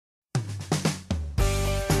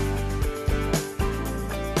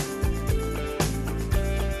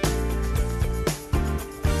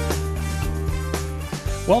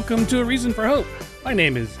Welcome to A Reason for Hope. My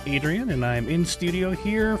name is Adrian, and I'm in studio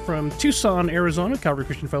here from Tucson, Arizona, Calvary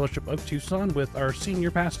Christian Fellowship of Tucson, with our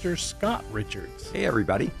senior pastor, Scott Richards. Hey,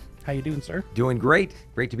 everybody. How you doing, sir? Doing great.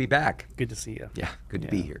 Great to be back. Good to see you. Yeah, good to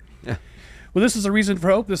be here. Well, this is A Reason for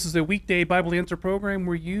Hope. This is a weekday Bible answer program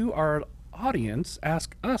where you, our audience,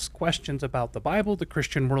 ask us questions about the Bible, the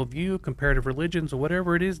Christian worldview, comparative religions, or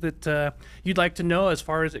whatever it is that you'd like to know as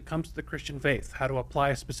far as it comes to the Christian faith, how to apply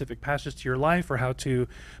a specific passage to your life, or how to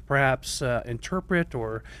perhaps interpret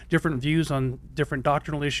or different views on different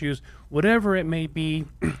doctrinal issues. Whatever it may be,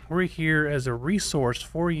 we're here as a resource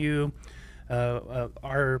for you.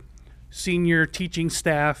 Our senior teaching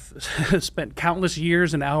staff spent countless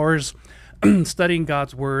years and hours studying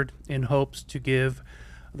God's Word in hopes to give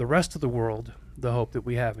the rest of the world the hope that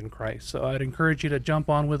we have in Christ. So I'd encourage you to jump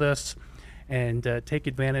on with us and take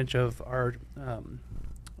advantage of our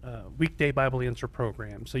weekday Bible answer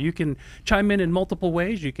program. So you can chime in multiple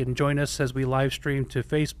ways. You can join us as we live stream to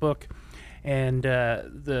Facebook, and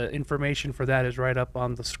the information for that is right up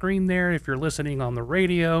on the screen there. If you're listening on the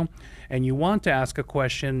radio and you want to ask a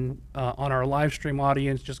question on our live stream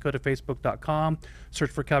audience, just go to facebook.com, search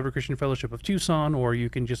for Calvary Christian Fellowship of Tucson, or you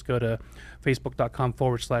can just go to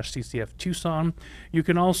facebook.com/CCF Tucson. You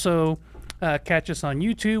can also catch us on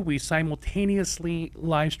YouTube. We simultaneously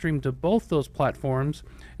live stream to both those platforms,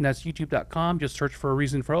 and that's youtube.com. Just search for A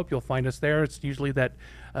Reason for Hope. You'll find us there. It's usually that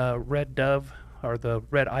red dove, or the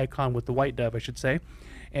red icon with the white dove, I should say.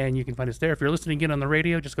 And you can find us there. If you're listening in on the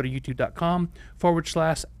radio, just go to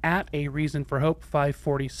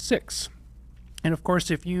youtube.com/@A-Reason-for-Hope-546. And of course,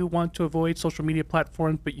 if you want to avoid social media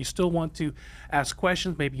platforms, but you still want to ask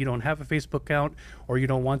questions, maybe you don't have a Facebook account, or you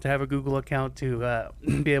don't want to have a Google account to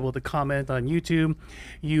be able to comment on YouTube,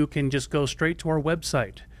 you can just go straight to our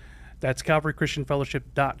website. That's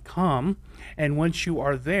calvarychristianfellowship.com. And once you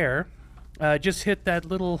are there, just hit that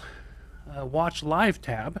little watch live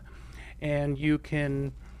tab, and you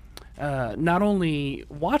can not only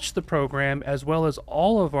watch the program as well as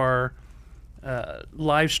all of our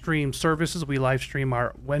live stream services. We live stream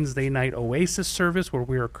our Wednesday night Oasis service, where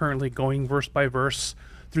we are currently going verse by verse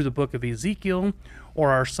through the book of Ezekiel,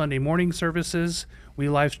 or our Sunday morning services. We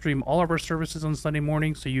live stream all of our services on Sunday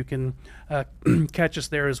morning, so you can catch us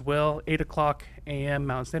there as well. 8 o'clock a.m.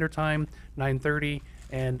 Mountain Standard Time, 9:30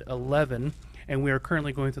 and 11. And we are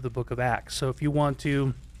currently going through the book of Acts. So if you want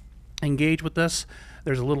to engage with us,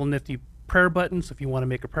 there's a little nifty prayer button. So if you want to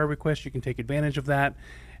make a prayer request, you can take advantage of that,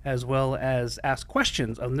 as well as ask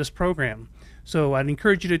questions on this program. So I'd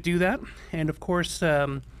encourage you to do that. And of course,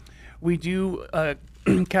 we do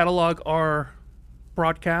catalog our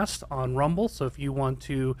broadcast on Rumble. So if you want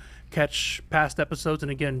to catch past episodes,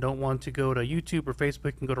 and again, don't want to go to YouTube or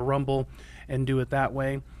Facebook, you can go to Rumble and do it that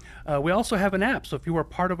way. We also have an app, so if you are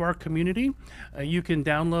part of our community, you can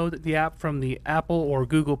download the app from the Apple or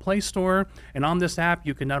Google Play Store, and on this app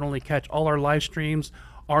you can not only catch all our live streams,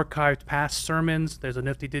 archived past sermons, there's a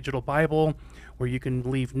nifty digital Bible where you can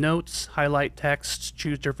leave notes, highlight texts,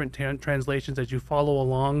 choose different translations as you follow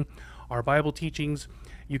along our Bible teachings.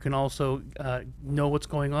 You can also know what's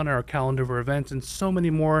going on in our calendar of events, and so many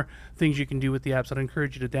more things you can do with the apps. I'd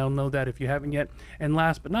encourage you to download that if you haven't yet. And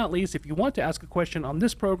last but not least, if you want to ask a question on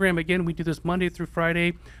this program, again, we do this Monday through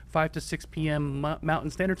Friday, 5 to 6 p.m.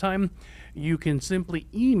 Mountain Standard Time. You can simply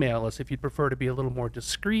email us if you'd prefer to be a little more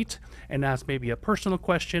discreet and ask maybe a personal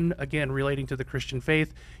question, again, relating to the Christian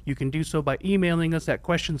faith. You can do so by emailing us at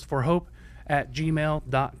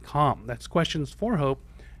questionsforhope@gmail.com. That's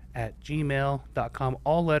questionsforhope@gmail.com,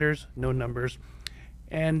 all letters, no numbers.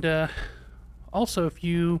 And also, if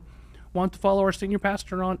you want to follow our senior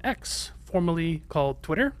pastor on X, formerly called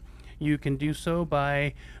Twitter, you can do so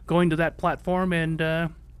by going to that platform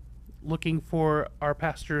and looking for our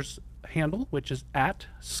pastor's handle, which is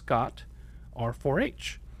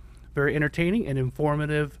 @ScottR4H. Very entertaining and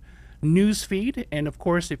informative news feed. And of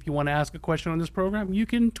course, if you want to ask a question on this program, you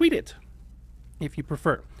can tweet it if you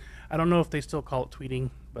prefer. I don't know if they still call it tweeting,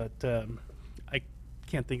 but I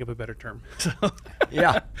can't think of a better term. So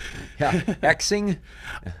yeah. Xing?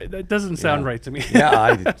 That doesn't sound right to me.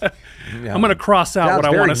 I'm going to cross out what I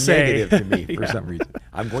want to say. Negative to me for some reason.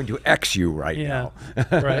 I'm going to X you right now.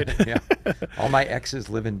 Right. Yeah. All my exes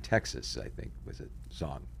live in Texas, I think was a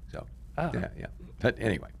song. So, yeah. But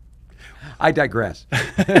anyway, I digress.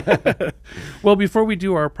 Well, before we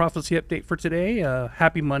do our prophecy update for today,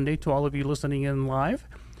 happy Monday to all of you listening in live.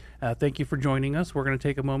 Thank you for joining us. We're going to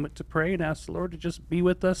take a moment to pray and ask the Lord to just be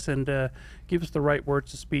with us and give us the right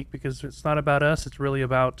words to speak, because it's not about us. It's really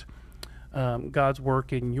about God's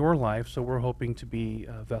work in your life. So we're hoping to be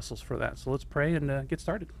vessels for that. So let's pray and get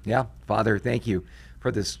started. Yeah. Father, thank you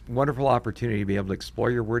for this wonderful opportunity to be able to explore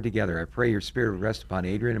your word together. I pray your Spirit would rest upon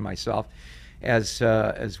Adrian and myself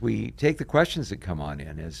as we take the questions that come on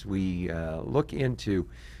in, as we look into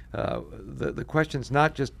the questions,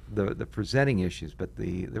 not just the presenting issues, but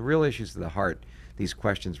the real issues of the heart these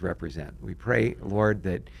questions represent. We pray, Lord,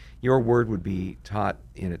 that your word would be taught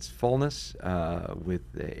in its fullness with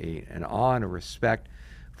an awe and a respect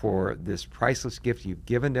for this priceless gift you've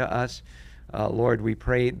given to us. Lord, we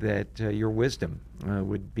pray that your wisdom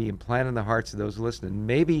would be implanted in the hearts of those who listen, and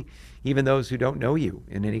maybe even those who don't know you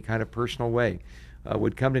in any kind of personal way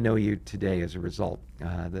would come to know you today as a result.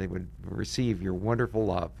 They would receive your wonderful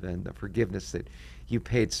love and the forgiveness that you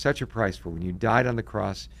paid such a price for when you died on the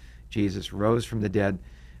cross. Jesus rose from the dead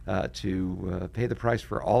to pay the price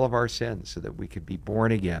for all of our sins so that we could be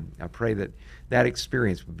born again. I pray that that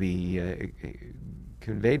experience would be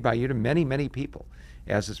conveyed by you to many, many people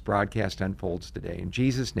as this broadcast unfolds today. In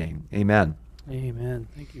Jesus' name, amen. Amen.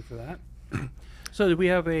 Thank you for that. So do we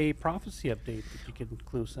have a prophecy update that you can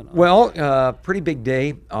clue us in on? Well, pretty big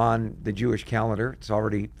day on the Jewish calendar. It's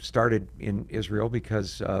already started in Israel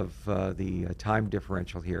because of the time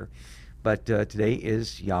differential here. But today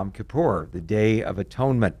is Yom Kippur, the Day of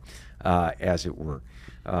Atonement, as it were.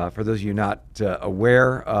 For those of you not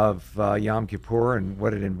aware of Yom Kippur and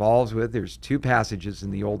what it involves with, there's two passages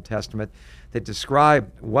in the Old Testament that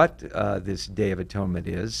describe what this Day of Atonement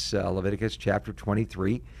is. Leviticus chapter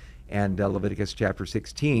 23 and Leviticus chapter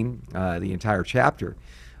 16, the entire chapter,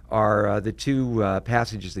 are the two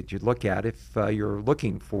passages that you'd look at if you're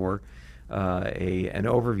looking for an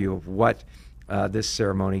overview of what this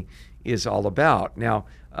ceremony is all about. Now,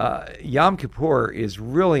 Yom Kippur is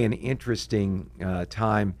really an interesting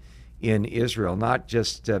time in Israel, not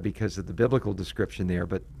just because of the biblical description there,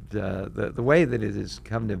 but the way that it has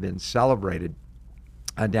come to have been celebrated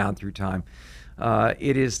down through time.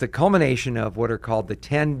 It is the culmination of what are called the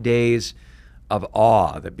 10 days of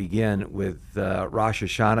awe that begin with Rosh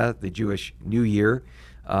Hashanah, the Jewish New Year,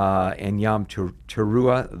 and Yom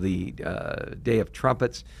Teruah, the Day of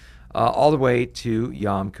Trumpets, all the way to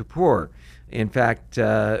Yom Kippur. In fact,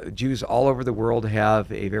 Jews all over the world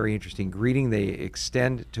have a very interesting greeting they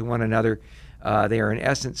extend to one another. They are in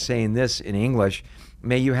essence saying this in English: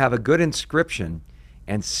 may you have a good inscription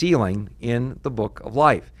and sealing in the book of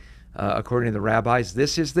life. According to the rabbis,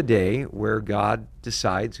 this is the day where God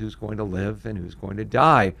decides who's going to live and who's going to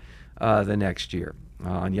die the next year.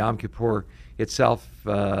 On Yom Kippur itself,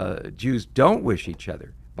 Jews don't wish each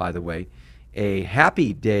other, by the way, a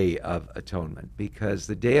happy Day of Atonement, because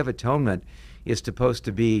the Day of Atonement is supposed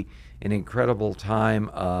to be an incredible time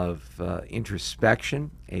of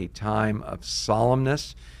introspection, a time of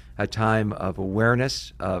solemnness, a time of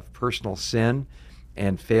awareness of personal sin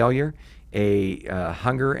and failure, a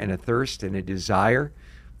hunger and a thirst and a desire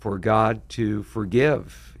for God to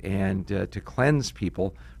forgive and to cleanse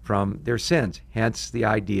people from their sins, hence the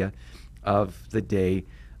idea of the Day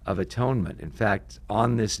of Atonement. In fact,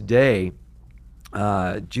 on this day,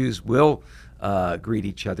 Jews will greet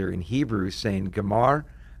each other in Hebrew saying Gamar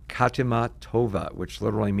Katima Tova, which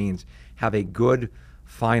literally means have a good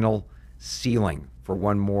final sealing for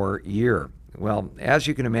one more year. Well, as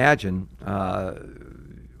you can imagine,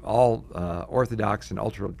 all Orthodox and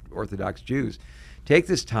ultra-Orthodox Jews take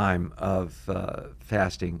this time of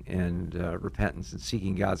fasting and repentance and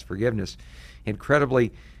seeking God's forgiveness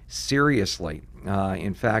incredibly seriously.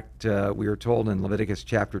 In fact, we are told in Leviticus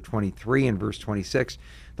chapter 23 and verse 26,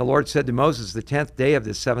 the Lord said to Moses, the 10th day of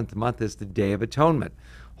the 7th month is the Day of Atonement.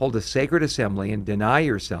 Hold a sacred assembly and deny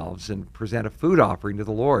yourselves and present a food offering to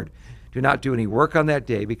the Lord. Do not do any work on that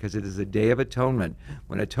day, because it is a day of atonement,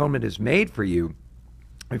 when atonement is made for you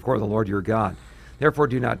before the Lord your God. Therefore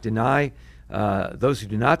do not deny, those who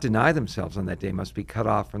do not deny themselves on that day must be cut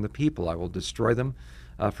off from the people. I will destroy them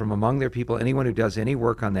from among their people. Anyone who does any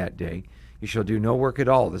work on that day, you shall do no work at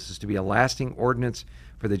all. This is to be a lasting ordinance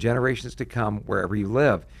for the generations to come wherever you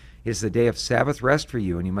live. It is the day of Sabbath rest for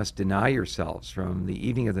you, and you must deny yourselves from the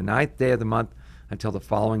evening of the 9th day of the month until the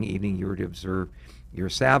following evening you are to observe your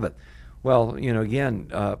Sabbath. Well, again,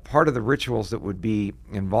 part of the rituals that would be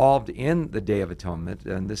involved in the Day of Atonement,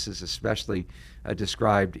 and this is especially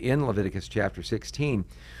described in Leviticus chapter 16,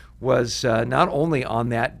 was not only on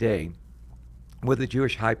that day would the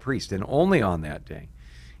Jewish high priest, and only on that day,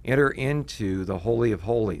 enter into the Holy of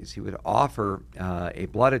Holies. He would offer a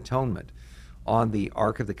blood atonement on the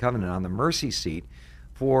Ark of the Covenant, on the mercy seat,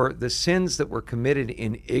 for the sins that were committed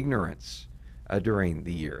in ignorance during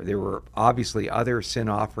the year. There were obviously other sin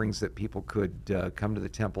offerings that people could come to the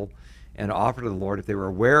temple and offer to the Lord if they were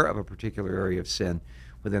aware of a particular area of sin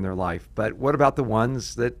within their life. But what about the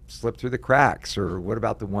ones that slip through the cracks? Or what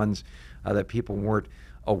about the ones that people weren't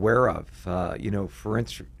aware of. For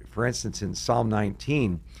instance, in Psalm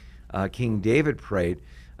 19, King David prayed,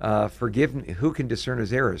 forgive me, who can discern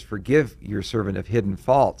his errors? Forgive your servant of hidden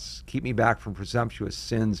faults. Keep me back from presumptuous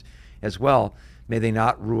sins as well. May they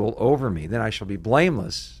not rule over me. Then I shall be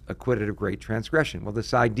blameless, acquitted of great transgression. Well,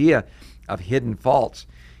 this idea of hidden faults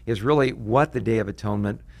is really what the Day of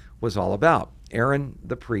Atonement was all about. Aaron,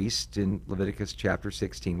 the priest, in Leviticus chapter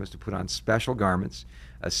 16, was to put on special garments,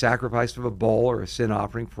 a sacrifice of a bull or a sin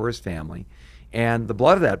offering for his family, and the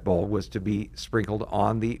blood of that bull was to be sprinkled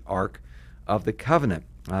on the Ark of the Covenant.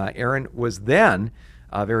 Aaron was then,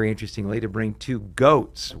 very interestingly, to bring 2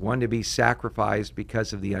 goats, one to be sacrificed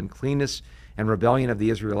because of the uncleanness and rebellion of the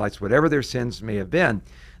Israelites, whatever their sins may have been.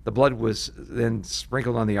 The blood was then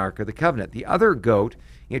sprinkled on the Ark of the Covenant. The other goat,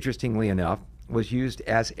 interestingly enough, was used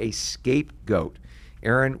as a scapegoat.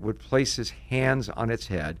 Aaron would place his hands on its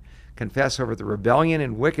head, confess over the rebellion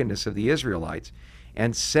and wickedness of the Israelites,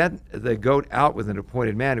 and send the goat out with an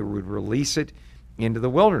appointed man who would release it into the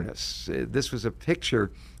wilderness. This was a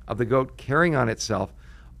picture of the goat carrying on itself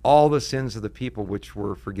all the sins of the people, which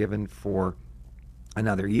were forgiven for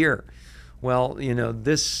another year. Well,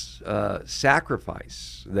 this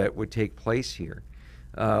sacrifice that would take place here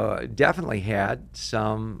definitely had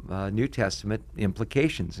some New Testament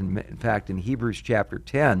implications. In fact, in Hebrews chapter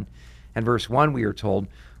 10 and verse 1, we are told,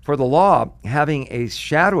 for the law, having a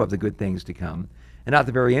shadow of the good things to come, and not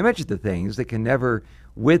the very image of the things that can never,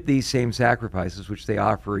 with these same sacrifices, which they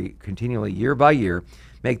offer continually year by year,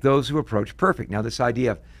 make those who approach perfect. Now, this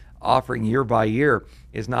idea of offering year by year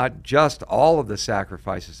is not just all of the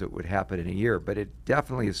sacrifices that would happen in a year, but it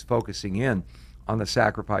definitely is focusing in on the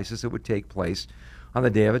sacrifices that would take place on the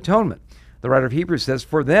Day of Atonement. The writer of Hebrews says,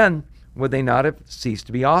 for then would they not have ceased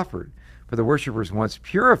to be offered? For the worshipers, once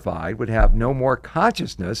purified, would have no more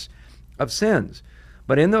consciousness of sins.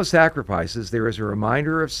 But in those sacrifices, there is a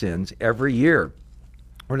reminder of sins every year.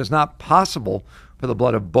 For it is not possible for the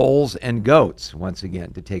blood of bulls and goats, once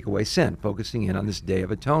again, to take away sin, focusing in on this Day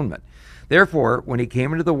of Atonement. Therefore, when he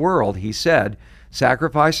came into the world, he said,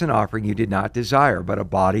 sacrifice and offering you did not desire, but a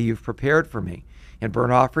body you've prepared for me. And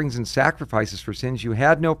burnt offerings and sacrifices for sins you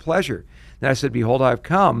had no pleasure. Then I said, behold, I have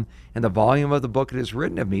come, and the volume of the book it is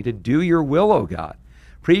written of me, to do your will, O God.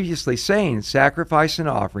 Previously saying, sacrifice and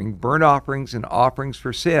offering, burnt offerings and offerings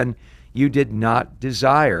for sin, you did not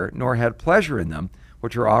desire, nor had pleasure in them,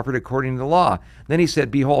 which are offered according to the law. Then he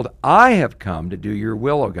said, behold, I have come to do your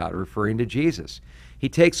will, O God, referring to Jesus. He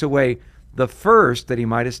takes away the first that he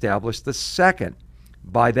might establish the second.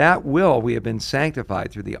 By that will we have been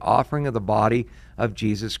sanctified through the offering of the body of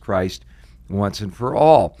Jesus Christ once and for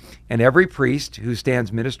all. And every priest who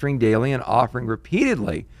stands ministering daily and offering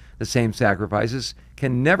repeatedly the same sacrifices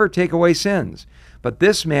can never take away sins. But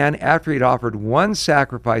this man, after he had offered one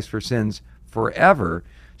sacrifice for sins forever,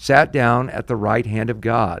 sat down at the right hand of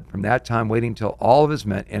God, from that time waiting till all of his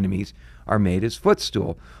enemies are made his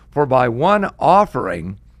footstool. For by one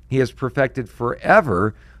offering he has perfected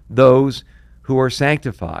forever those who are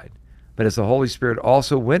sanctified. But as the Holy Spirit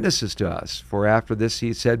also witnesses to us, for after this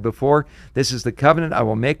he said before, this is the covenant I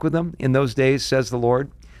will make with them in those days, says the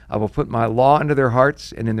Lord. I will put my law into their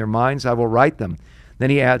hearts, and in their minds I will write them. Then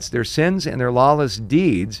he adds, their sins and their lawless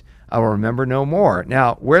deeds I will remember no more.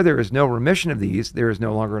 Now, where there is no remission of these, there is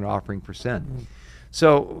no longer an offering for sin. Mm-hmm.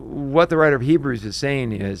 So what the writer of Hebrews is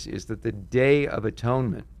saying is that the Day of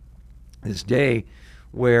Atonement, this day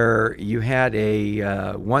where you had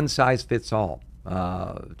a one-size-fits-all,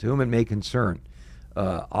 to whom it may concern,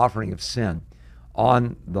 offering of sin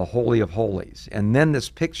on the Holy of Holies. And then this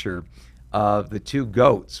picture of the 2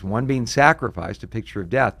 goats, one being sacrificed, a picture of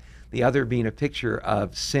death, the other being a picture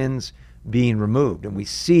of sins being removed. And we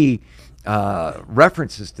see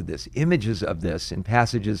references to this, images of this in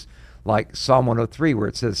passages like Psalm 103, where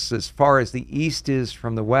it says, as far as the east is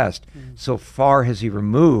from the west, so far has he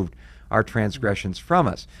removed our transgressions from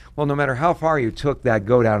us. Well, no matter how far you took that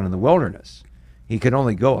goat out in the wilderness, he could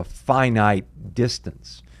only go a finite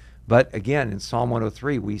distance. But again, in Psalm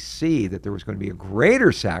 103, we see that there was going to be a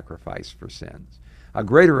greater sacrifice for sins, a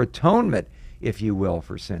greater atonement, if you will,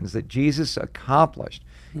 for sins that Jesus accomplished.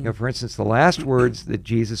 For instance, the last words that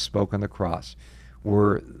Jesus spoke on the cross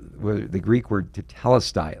were the Greek word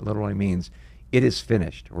tetelestai. It literally means it is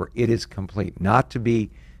finished, or it is complete, not to be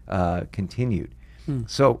continued.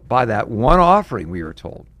 So by that one offering, we are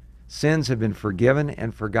told, sins have been forgiven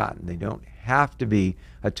and forgotten. They don't have to be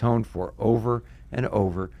atoned for over and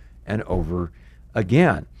over and over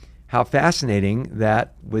again. How fascinating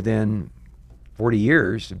that within 40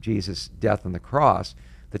 years of Jesus' death on the cross,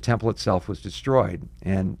 the temple itself was destroyed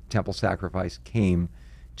and temple sacrifice came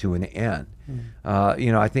to an end.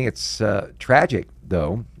 I think it's tragic,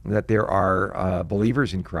 though, that there are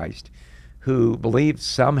believers in Christ who believe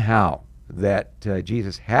somehow that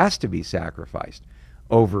Jesus has to be sacrificed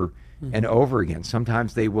over and over again.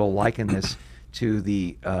 Sometimes they will liken this to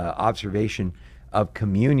the observation of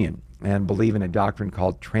communion and believe in a doctrine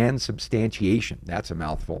called transubstantiation. That's a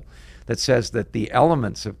mouthful. That says that the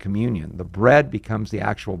elements of communion, the bread becomes the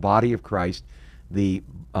actual body of Christ, the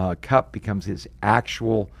cup becomes his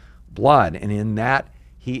actual blood, and in that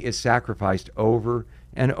he is sacrificed over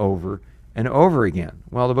and over and over again.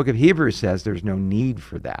 Well, the book of Hebrews says there's no need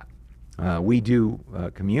for that. We do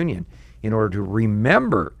communion in order to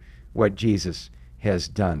remember what Jesus has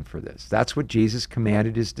done for this. That's what Jesus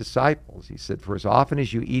commanded his disciples. He said, "For as often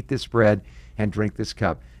as you eat this bread and drink this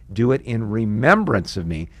cup, do it in remembrance of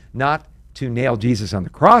me," not to nail Jesus on the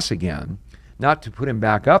cross again, not to put him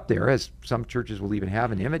back up there, as some churches will even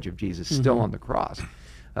have an image of Jesus still on the cross.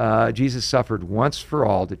 Jesus suffered once for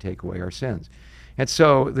all to take away our sins. And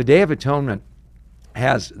so the Day of Atonement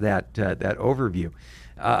has that overview.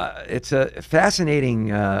 It's a fascinating,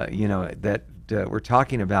 that we're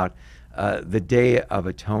talking about the Day of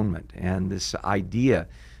Atonement and this idea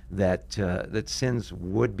that sins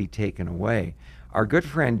would be taken away. Our good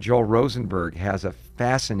friend Joel Rosenberg has a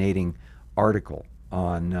fascinating article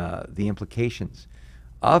on the implications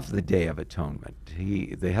of the Day of Atonement.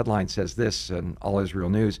 The headline says this in All Israel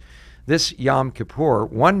News: "This Yom Kippur,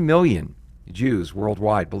 1 million Jews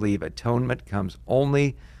worldwide believe atonement comes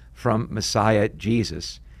only from Messiah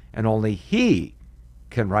Jesus, and only he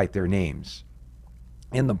can write their names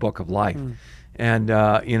in the book of life." And,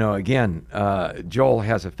 again, Joel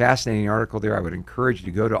has a fascinating article there. I would encourage you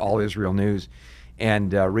to go to All Israel News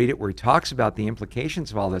and read it, where he talks about the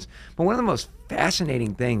implications of all this. But one of the most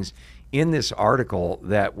fascinating things in this article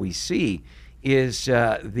that we see is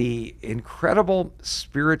the incredible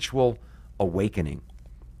spiritual awakening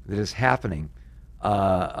that is happening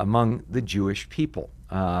among the Jewish people.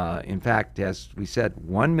 In fact, as we said,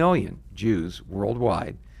 1 million Jews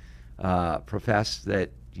worldwide profess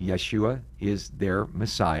that Yeshua is their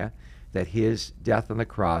Messiah, that his death on the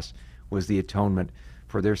cross was the atonement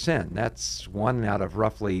for their sin. That's one out of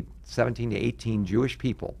roughly 17 to 18 Jewish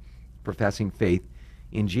people professing faith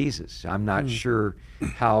in Jesus. I'm not sure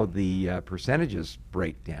how the percentages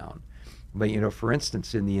break down, but for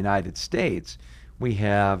instance, in the United States, we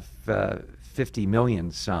have 50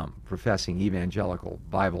 million some professing evangelical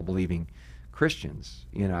Bible-believing Christians,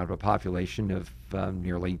 out of a population of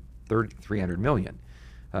nearly 300 million.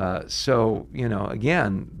 So,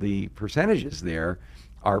 again, the percentages there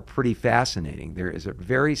are pretty fascinating. There is a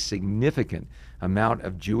very significant amount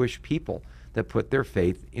of Jewish people that put their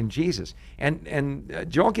faith in Jesus. And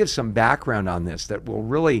Joel gives some background on this that will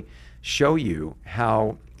really show you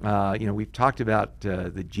how, we've talked about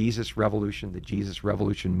the Jesus Revolution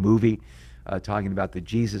movie, talking about the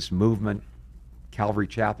Jesus movement, Calvary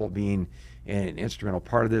Chapel being an instrumental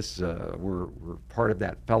part of this. We're part of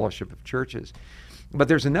that fellowship of churches. But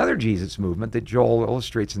there's another Jesus movement that Joel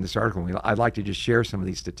illustrates in this article. I'd like to just share some of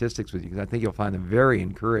these statistics with you because I think you'll find them very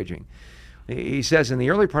encouraging. He says, in the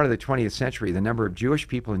early part of the 20th century, the number of Jewish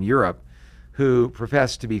people in Europe who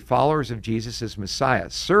professed to be followers of Jesus as Messiah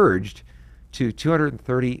surged to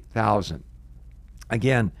 230,000.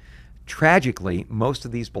 Again, tragically, most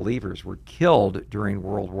of these believers were killed during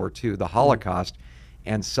World War II, the Holocaust,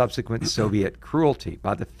 and subsequent Soviet cruelty.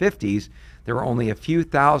 By the 50s, there were only a few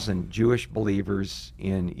thousand Jewish believers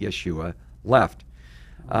in Yeshua left.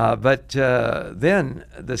 But then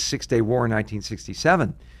the Six-Day War in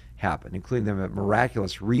 1967 happened, including the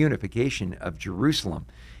miraculous reunification of Jerusalem.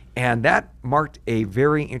 And that marked a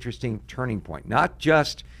very interesting turning point, not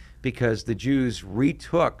just because the Jews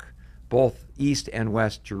retook both East and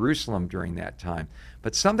West Jerusalem during that time,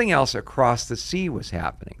 but something else across the sea was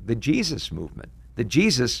happening, the Jesus movement, the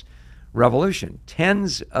Jesus Revolution.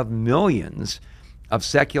 Tens of millions of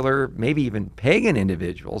secular, maybe even pagan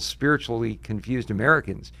individuals, spiritually confused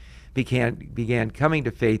Americans, began coming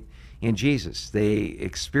to faith in Jesus. They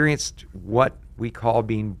experienced what we call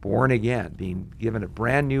being born again, being given a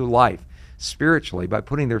brand new life spiritually by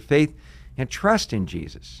putting their faith and trust in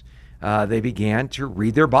Jesus. They began to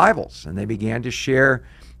read their Bibles and they began to share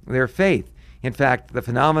their faith. In fact, the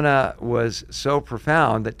phenomena was so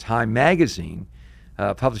profound that Time magazine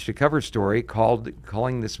published a cover story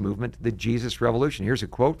calling this movement the Jesus Revolution. Here's a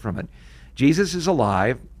quote from it: "Jesus is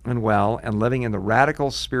alive and well and living in the radical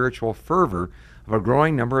spiritual fervor of a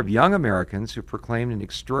growing number of young Americans who proclaimed an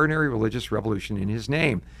extraordinary religious revolution in his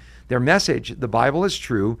name. Their message, the Bible is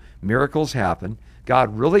true, miracles happen,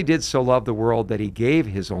 God really did so love the world that he gave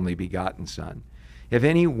his only begotten Son, If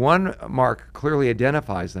any one mark clearly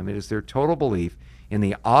identifies them, it is their total belief in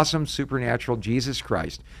the awesome supernatural Jesus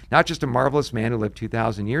Christ, not just a marvelous man who lived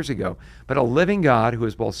 2,000 years ago, but a living God who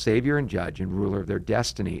is both Savior and Judge and ruler of their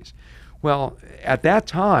destinies. Well, at that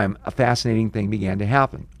time, a fascinating thing began to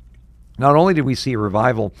happen. Not only did we see a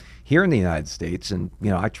revival here in the United States, and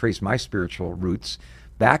I trace my spiritual roots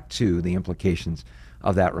back to the implications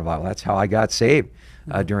of that revival. That's how I got saved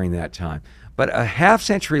during that time. But a half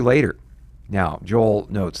century later, now, Joel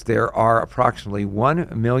notes, there are approximately 1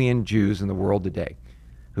 million Jews in the world today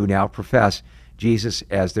who now profess Jesus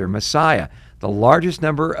as their Messiah. The largest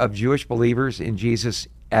number of Jewish believers in Jesus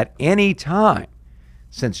at any time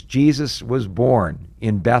since Jesus was born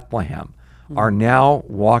in Bethlehem are now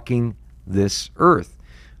walking this earth.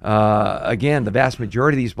 Again, the vast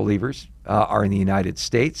majority of these believers are in the United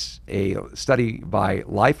States. A study by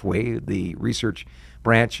Lifeway, the research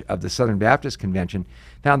branch of the Southern Baptist Convention,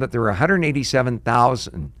 found that there are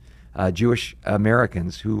 187,000 Jewish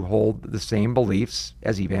Americans who hold the same beliefs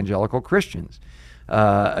as evangelical Christians.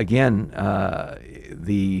 Again,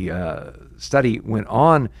 the study went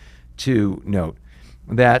on to note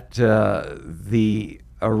that the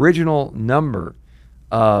original number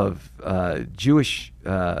of Jewish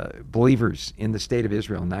believers in the state of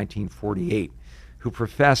Israel in 1948 who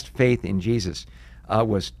professed faith in Jesus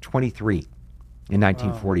was 23 in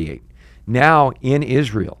 1948. Wow. Now in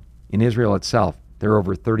Israel itself, there are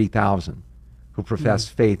over 30,000 who profess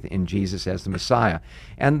faith in Jesus as the Messiah.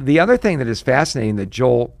 And the other thing that is fascinating that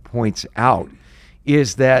Joel points out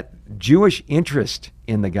is that Jewish interest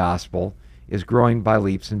in the gospel is growing by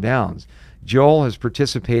leaps and bounds. Joel has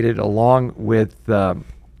participated along with the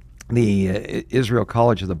Israel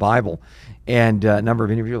College of the Bible and a number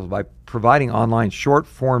of individuals by providing online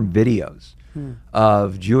short-form videos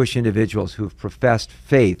of Jewish individuals who have professed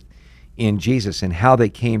faith in Jesus and how they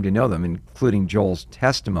came to know them, including Joel's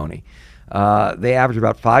testimony. They average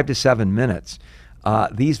about 5 to 7 minutes.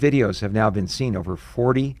 These videos have now been seen over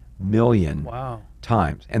 40 million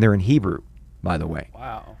times, and they're in Hebrew, by the way.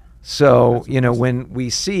 Wow. So, when we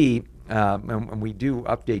see, and we do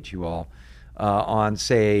update you all on,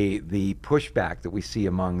 say, the pushback that we see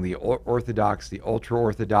among the Orthodox, the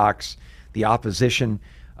ultra-Orthodox, the opposition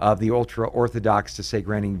of the ultra-Orthodox to, say,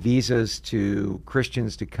 granting visas to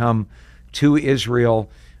Christians to come to Israel.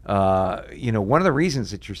 One of the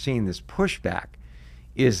reasons that you're seeing this pushback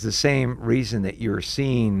is the same reason that you're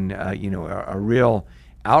seeing, a real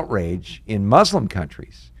outrage in Muslim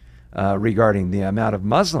countries regarding the amount of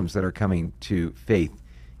Muslims that are coming to faith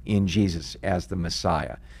in Jesus as the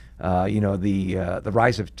Messiah. The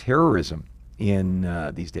rise of terrorism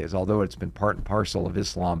in these days, although it's been part and parcel of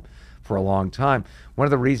Islam for a long time. One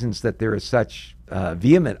of the reasons that there is such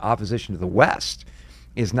vehement opposition to the West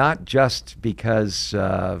is not just because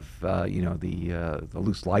of the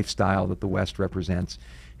loose lifestyle that the West represents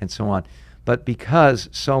and so on, but because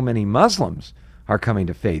so many Muslims are coming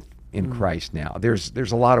to faith in Christ now.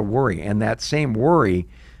 There's a lot of worry, and that same worry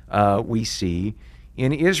we see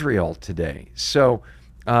in Israel today. So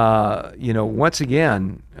once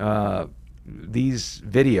again, these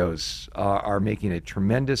videos are making a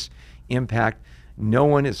tremendous impact. No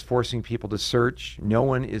one is forcing people to search. No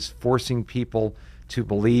one is forcing people to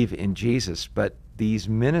believe in Jesus. But these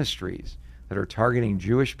ministries that are targeting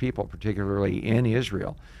Jewish people, particularly in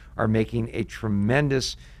Israel, are making a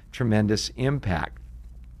tremendous, tremendous impact.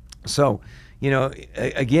 So,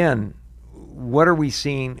 again, what are we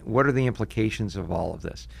seeing? What are the implications of all of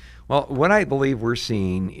this? Well, what I believe we're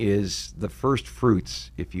seeing is the first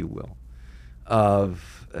fruits, if you will,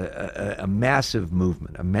 of a massive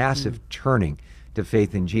movement, a massive turning to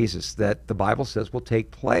faith in Jesus that the Bible says will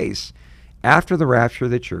take place after the rapture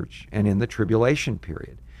of the church and in the tribulation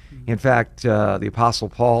period. In fact, the Apostle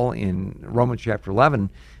Paul in Romans chapter 11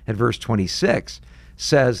 at verse 26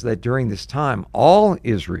 says that during this time, all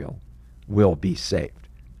Israel will be saved.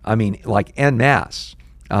 I mean, like en masse.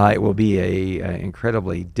 It will be an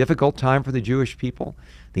incredibly difficult time for the Jewish people.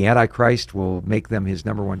 The Antichrist will make them his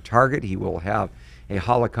number one target. He will have a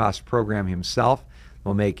Holocaust program himself.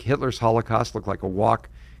 Will make Hitler's Holocaust look like a walk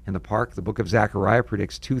in the park. The book of Zechariah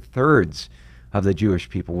predicts 2/3 of the Jewish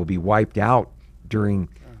people will be wiped out during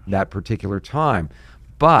that particular time.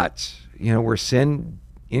 But, where sin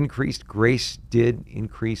increased, grace did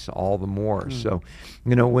increase all the more. So,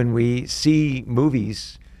 when we see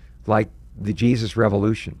movies like the Jesus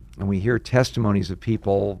Revolution, and we hear testimonies of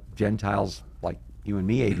people, Gentiles like you and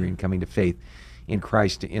me, Adrian, coming to faith in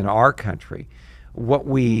Christ in our country, what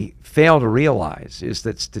we fail to realize is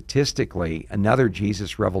that statistically another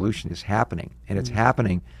Jesus Revolution is happening, and it's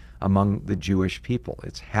happening among the Jewish people.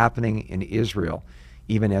 It's happening in Israel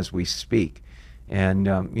even as we speak. And,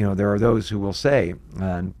 there are those who will say,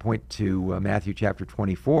 and point to Matthew chapter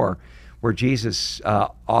 24, where Jesus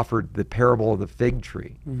offered the parable of the fig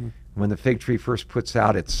tree. Mm-hmm. When the fig tree first puts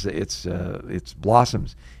out its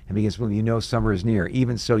blossoms and begins, well, summer is near.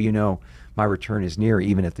 Even so, my return is near,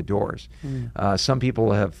 even at the doors. Mm. Some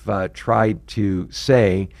people have tried to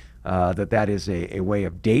say that is a way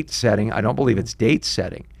of date setting. I don't believe it's date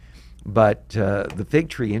setting. But the fig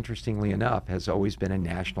tree, interestingly enough, has always been a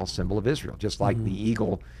national symbol of Israel. Just like the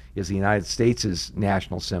eagle is the United States'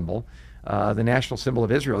 national symbol, the national symbol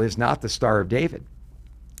of Israel is not the Star of David.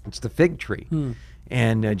 It's the fig tree.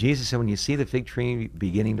 And Jesus said, when you see the fig tree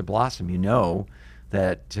beginning to blossom, you know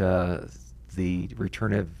that the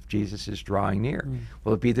return of Jesus is drawing near.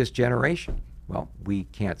 Will it be this generation? Well, we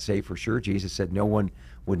can't say for sure. Jesus said no one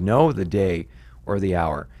would know the day or the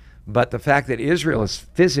hour. But the fact that Israel is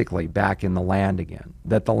physically back in the land again,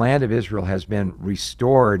 that the land of Israel has been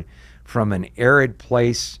restored from an arid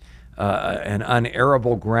place, an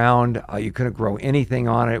unarable ground. You couldn't grow anything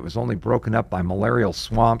on it. It was only broken up by malarial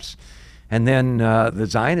swamps. And then the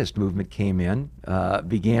Zionist movement came in,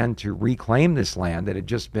 began to reclaim this land that had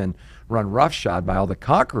just been run roughshod by all the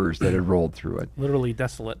conquerors that had rolled through it. Literally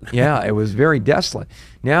desolate. Yeah, it was very desolate.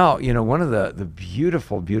 Now, one of the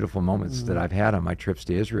beautiful, beautiful moments that I've had on my trips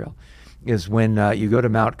to Israel is when you go to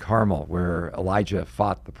Mount Carmel, where Elijah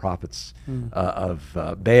fought the prophets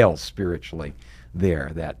of Baal spiritually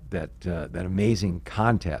there, that amazing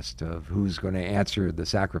contest of who's going to answer the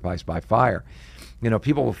sacrifice by fire.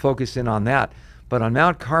 People will focus in on that. But on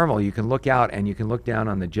Mount Carmel, you can look out and you can look down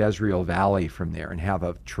on the Jezreel Valley from there and have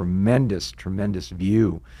a tremendous, tremendous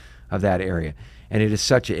view of that area. And it is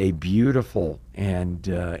such a beautiful and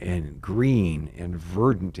green and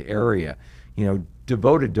verdant area,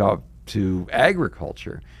 devoted to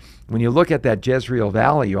agriculture. When you look at that Jezreel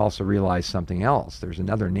Valley, you also realize something else. There's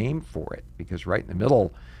another name for it, because right in the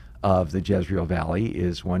middle of the Jezreel Valley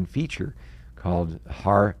is one feature called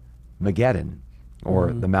Har Megiddon,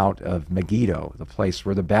 or the Mount of Megiddo, the place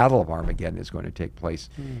where the Battle of Armageddon is going to take place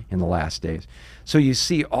in the last days. So you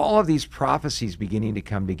see all of these prophecies beginning to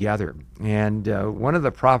come together. And one of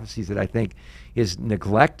the prophecies that I think is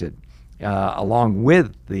neglected, along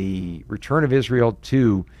with the return of Israel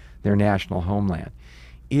to their national homeland,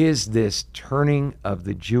 is this turning of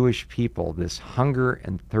the Jewish people, this hunger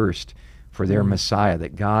and thirst for their Messiah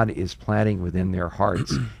that God is planting within their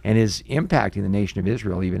hearts and is impacting the nation of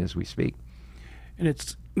Israel even as we speak. And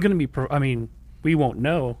it's going to be, we won't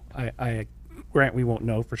know. I grant we won't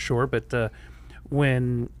know for sure, but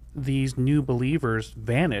when these new believers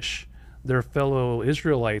vanish, their fellow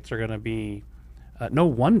Israelites are going to be, no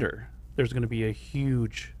wonder there's going to be a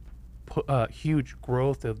huge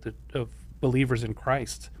growth of believers in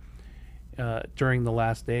Christ during the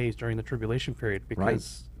last days, during the tribulation period,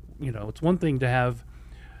 because it's one thing to have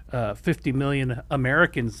 50 million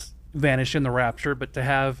Americans vanish in the rapture, but to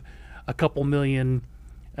have a couple million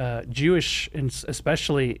Jewish, and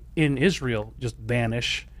especially in Israel, just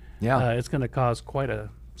vanish. It's going to cause quite a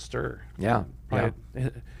stir. Yeah.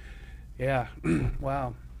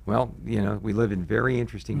 Wow. Well, we live in very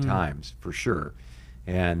interesting times for sure,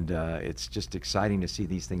 and it's just exciting to see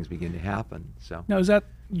these things begin to happen. So now, is that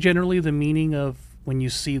generally the meaning of when you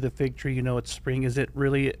see the fig tree? It's spring. Is it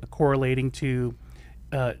really correlating to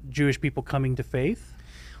Jewish people coming to faith?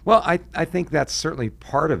 Well, I think that's certainly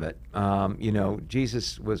part of it.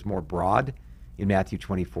 Jesus was more broad in Matthew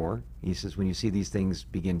 24. He says, when you see these things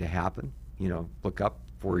begin to happen, look up,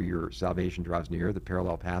 for your salvation draws near, the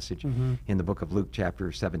parallel passage in the book of Luke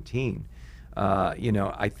chapter 17.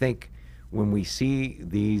 I think when we see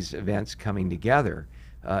these events coming together,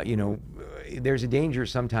 there's a danger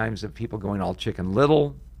sometimes of people going all Chicken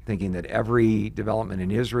Little, thinking that every development in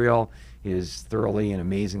Israel is thoroughly and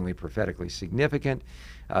amazingly prophetically significant.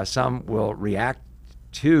 Some will react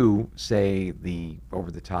to, say, the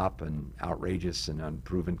over-the-top and outrageous and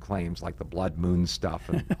unproven claims like the blood moon stuff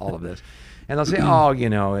and all of this. And they'll say,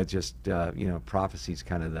 it's just, prophecy's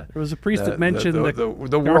kind of the... There was a priest that mentioned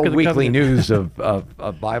the World Weekly News of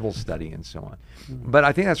Bible study and so on. But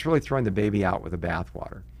I think that's really throwing the baby out with the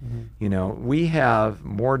bathwater. We have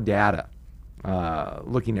more data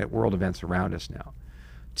looking at world events around us now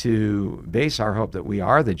to base our hope that we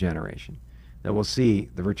are the generation that will see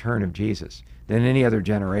the return of Jesus than any other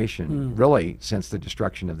generation, really, since the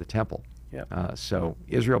destruction of the temple. So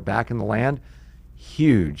Israel back in the land,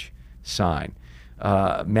 huge sign.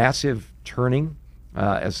 Massive turning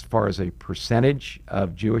as far as a percentage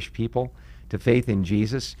of Jewish people to faith in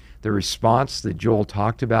Jesus. The response that Joel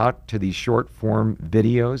talked about to these short form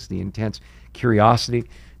videos, the intense curiosity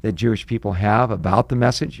that Jewish people have about the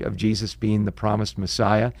message of Jesus being the promised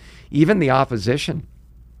Messiah, even the opposition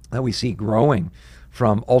that we see growing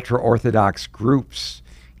from ultra-Orthodox groups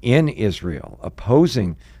in Israel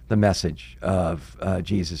opposing the message of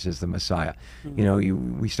Jesus as the Messiah.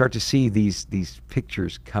 We start to see these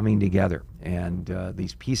pictures coming together, and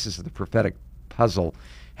these pieces of the prophetic puzzle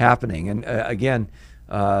happening. And again,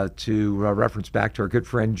 to reference back to our good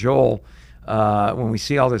friend Joel, when we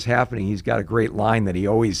see all this happening, he's got a great line that he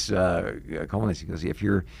always culminates. He goes, if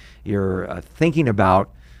you're thinking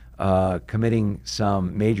about committing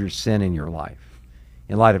some major sin in your life,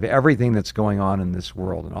 in light of everything that's going on in this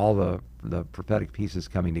world and all the prophetic pieces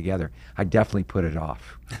coming together, I definitely put it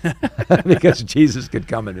off because Jesus could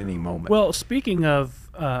come at any moment. Well, speaking of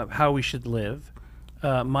how we should live,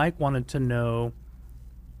 Mike wanted to know,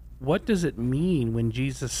 what does it mean when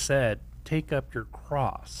Jesus said, take up your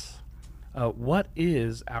cross? What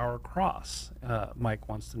is our cross? Mike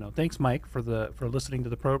wants to know. Thanks, Mike, for listening to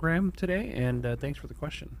the program today, and thanks for the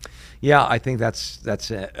question. Yeah, I think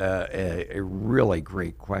that's a really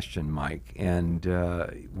great question, Mike. And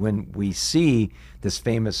when we see this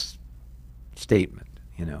famous statement,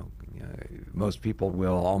 most people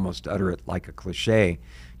will almost utter it like a cliche.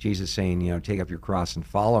 Jesus saying, take up your cross and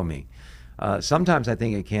follow me. Sometimes I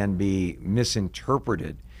think it can be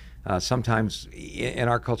misinterpreted. Sometimes in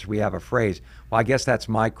our culture we have a phrase, well, I guess that's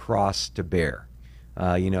my cross to bear.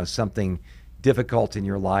 Something difficult in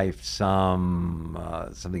your life,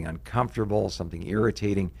 something uncomfortable, something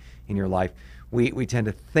irritating in your life. We tend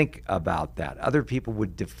to think about that. Other people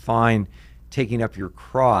would define taking up your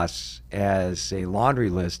cross as a laundry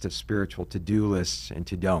list of spiritual to-do lists and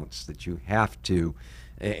to-don'ts that you have to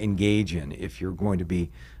engage in if you're going to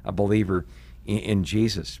be a believer in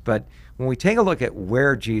Jesus. But when we take a look at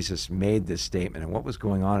where Jesus made this statement and what was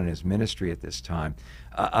going on in his ministry at this time,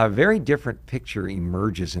 a very different picture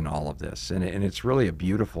emerges in all of this, and it's really a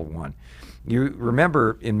beautiful one. You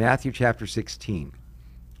remember in Matthew chapter 16,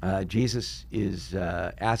 Jesus is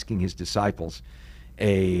asking his disciples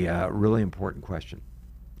a really important question.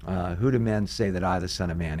 Who do men say that I, the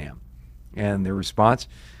Son of Man, am? And their response,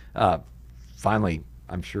 finally,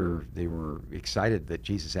 I'm sure they were excited that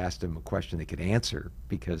Jesus asked them a question they could answer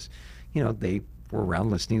because, they were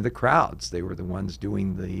around listening to the crowds. They were the ones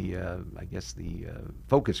doing the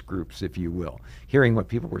focus groups, if you will, hearing what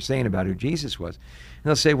people were saying about who Jesus was. And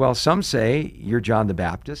they'll say, well, some say you're John the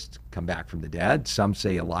Baptist, come back from the dead. Some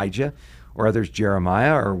say Elijah, or others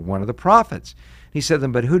Jeremiah, or one of the prophets. He said to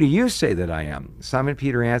them, but who do you say that I am? Simon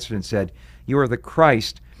Peter answered and said, you are the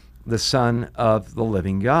Christ, the Son of the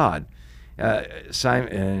living God.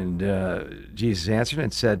 Jesus answered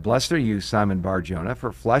and said, blessed are you, Simon Bar-Jonah,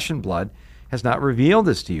 for flesh and blood has not revealed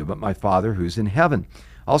this to you, but my Father who's in heaven.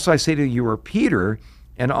 Also I say to you, you are Peter,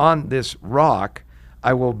 and on this rock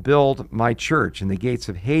I will build my church, and the gates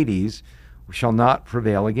of Hades shall not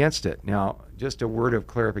prevail against it. Now, just a word of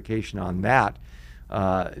clarification on that.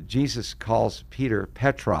 Jesus calls Peter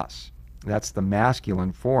Petros. That's the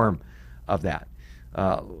masculine form of that.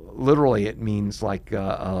 Literally, it means like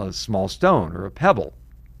a small stone or a pebble.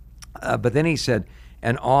 But then he said,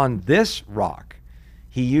 and on this rock,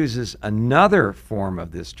 he uses another form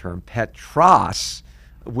of this term, Petros,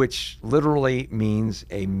 which literally means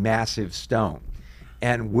a massive stone.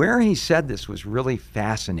 And where he said this was really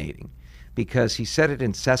fascinating because he said it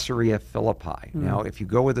in Caesarea Philippi. Now, if you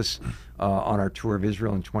go with us on our tour of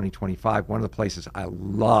Israel in 2025, one of the places I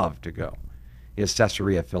love to go is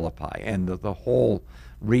Caesarea Philippi, and the whole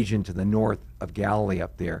region to the north of Galilee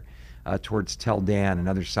up there towards Tel Dan and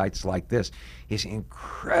other sites like this is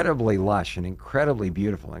incredibly lush and incredibly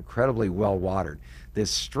beautiful, incredibly well watered. This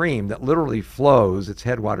stream that literally flows, its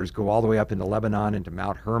headwaters go all the way up into Lebanon, into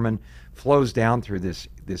Mount Hermon, flows down through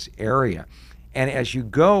this area. And as you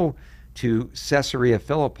go to Caesarea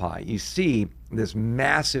Philippi, you see this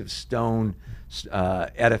massive stone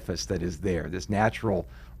edifice that is there, this natural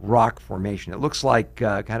rock formation. It looks like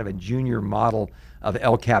kind of a junior model of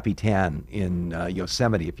El Capitan in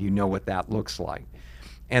Yosemite, if you know what that looks like.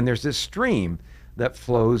 And there's this stream that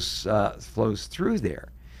flows through there.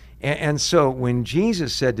 And so when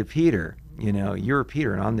Jesus said to Peter, you're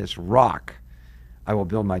Peter, and on this rock I will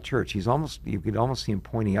build my church, you could almost see him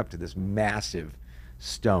pointing up to this massive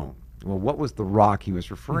stone. Well, what was the rock he was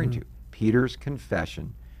referring to? Peter's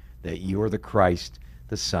confession that you are the Christ,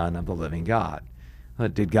 the Son of the living God.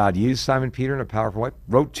 Did God use Simon Peter in a powerful way?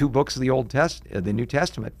 Wrote 2 books of the New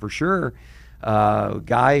Testament, for sure.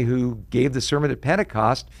 Guy who gave the sermon at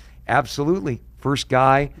Pentecost, absolutely. First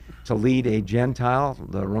guy to lead a Gentile,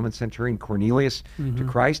 the Roman centurion Cornelius, to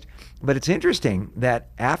Christ. But it's interesting that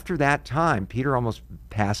after that time, Peter almost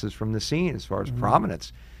passes from the scene as far as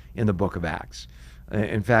prominence. in the book of Acts.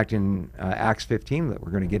 In fact, in Acts 15 that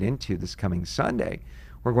we're going to get into this coming Sunday,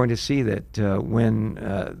 we're going to see that when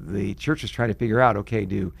the church is trying to figure out, okay,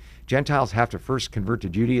 do Gentiles have to first convert to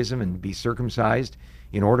Judaism and be circumcised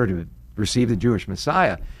in order to receive the Jewish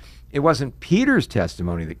Messiah? It wasn't Peter's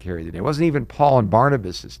testimony that carried the day. It wasn't even Paul and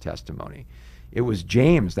Barnabas' testimony. It was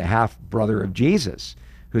James, the half-brother of Jesus,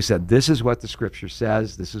 who said, this is what the Scripture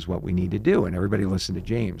says, this is what we need to do. And everybody listened to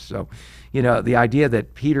James. So, the idea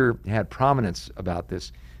that Peter had prominence about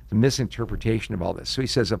this, the misinterpretation of all this. So he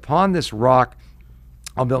says, upon this rock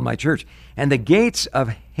I'll build my church, and the gates of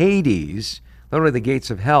Hades, literally the gates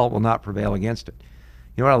of hell, will not prevail against it.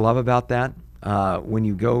 You know what I love about that? When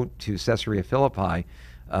you go to Caesarea Philippi,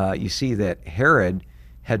 you see that Herod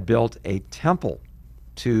had built a temple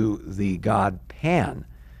to the god Pan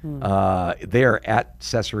there at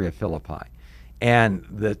Caesarea Philippi. And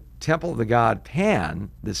the temple of the god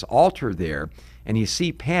Pan, this altar there, and you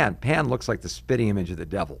see Pan looks like the spitting image of the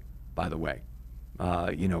devil, by the way.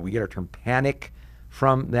 We get our term panic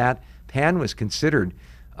from that. Pan was considered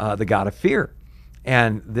the god of fear.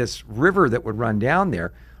 And this river that would run down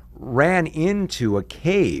there ran into a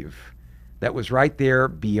cave that was right there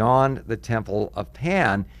beyond the temple of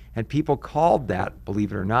Pan, and people called that,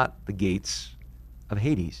 believe it or not, the gates of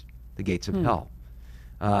Hades, the gates of hell.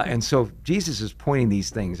 And so Jesus is pointing these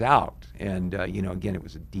things out. And, again, it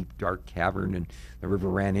was a deep, dark cavern, and the river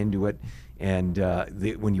ran into it. And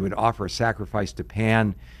when you would offer a sacrifice to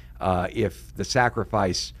Pan, if the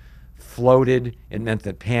sacrifice floated, it meant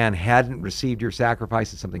that Pan hadn't received your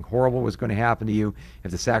sacrifice and something horrible was going to happen to you.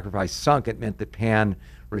 If the sacrifice sunk, it meant that Pan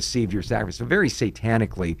received your sacrifice. So very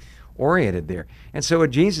satanically oriented there. And so what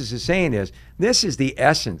Jesus is saying is, this is the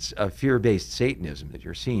essence of fear-based Satanism that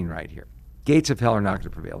you're seeing right here. Gates of hell are not going to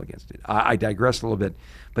prevail against it. I digress a little bit,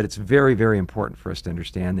 but it's very, very important for us to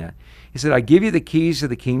understand that. He said, I give you the keys to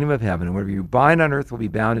the kingdom of heaven, and whatever you bind on earth will be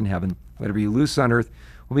bound in heaven. Whatever you loose on earth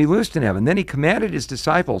will be loosed in heaven. Then he commanded his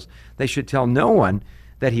disciples they should tell no one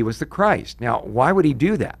that he was the Christ. Now, why would he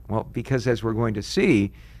do that? Well, because as we're going to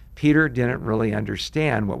see, Peter didn't really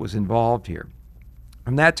understand what was involved here.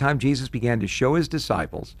 From that time, Jesus began to show his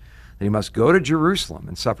disciples that he must go to Jerusalem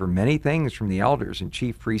and suffer many things from the elders and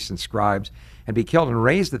chief priests and scribes and be killed and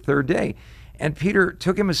raised the third day. And Peter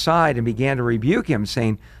took him aside and began to rebuke him,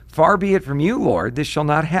 saying, Far be it from you, Lord, this shall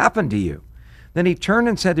not happen to you. Then he turned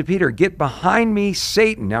and said to Peter, Get behind me,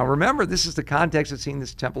 Satan. Now remember, this is the context of seeing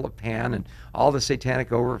this temple of Pan and all the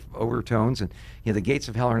satanic overtones, and the gates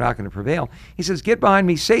of hell are not going to prevail. He says, Get behind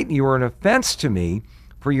me, Satan. You are an offense to me,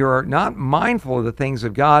 for you are not mindful of the things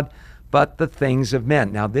of God, but the things of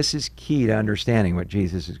men. Now this is key to understanding what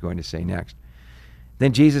Jesus is going to say next.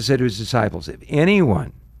 Then Jesus said to his disciples, If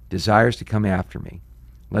anyone desires to come after me,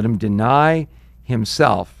 let him deny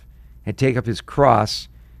himself and take up his cross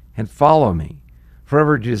and follow me. For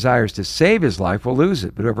whoever desires to save his life will lose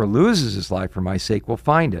it, but whoever loses his life for my sake will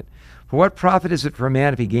find it. For what profit is it for a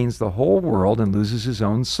man if he gains the whole world and loses his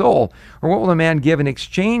own soul? Or what will a man give in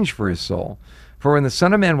exchange for his soul? For when the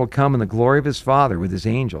Son of Man will come in the glory of his Father with his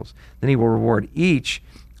angels, then he will reward each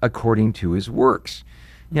according to his works.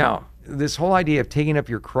 Now, this whole idea of taking up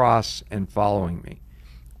your cross and following me,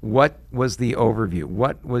 what was the overview?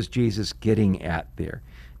 What was Jesus getting at there?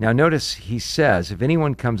 Now, notice he says, if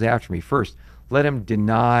anyone comes after me, first, let him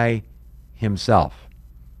deny himself.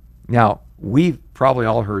 Now, we've probably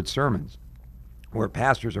all heard sermons where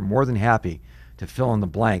pastors are more than happy to fill in the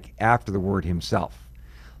blank after the word himself.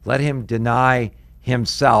 Let him deny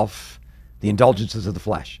himself the indulgences of the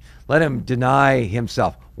flesh. Let him deny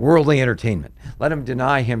himself worldly entertainment. Let him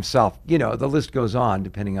deny himself, the list goes on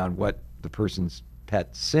depending on what the person's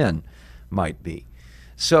pet sin might be.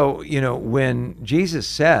 So, when Jesus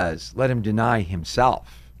says, let him deny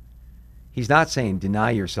himself, he's not saying deny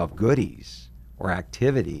yourself goodies or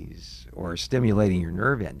activities or stimulating your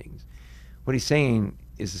nerve endings. What he's saying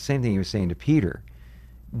is the same thing he was saying to Peter.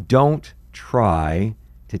 Don't try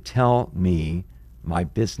to tell me my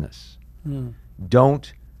business.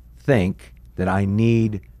 Don't think that I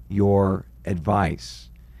need your advice.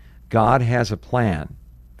 God has a plan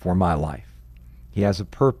for my life. He has a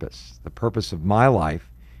purpose. The purpose of my life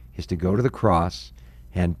is to go to the cross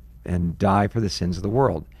and die for the sins of the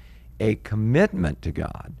world. A commitment to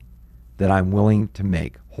God that I'm willing to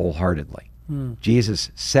make wholeheartedly.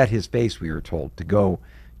 Jesus set his face, we are told, to go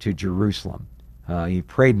to Jerusalem. He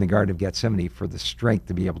prayed in the Garden of Gethsemane for the strength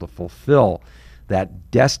to be able to fulfill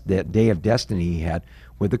that day of destiny he had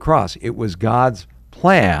with the cross. It was God's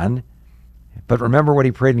plan, but remember what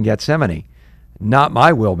he prayed in Gethsemane, not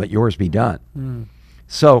my will, but yours be done.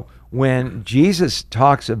 So when Jesus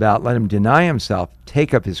talks about let him deny himself,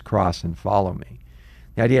 take up his cross and follow me,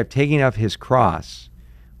 The idea of taking up his cross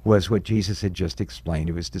was what Jesus had just explained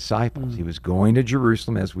to his disciples. He was going to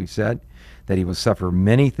Jerusalem, as we said, that he will suffer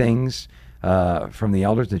many things from the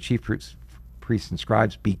elders, the chief priests and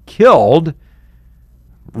scribes, be killed,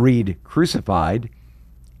 read crucified,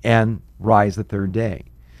 and rise the third day.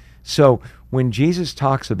 So when Jesus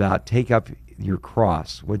talks about take up your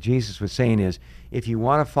cross, what Jesus was saying is, if you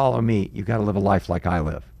want to follow me, you've got to live a life like I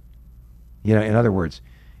live. You know, in other words,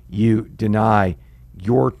 you deny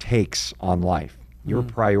your takes on life, your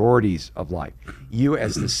priorities of life, you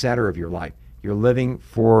as the center of your life. You're living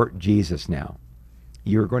for Jesus now.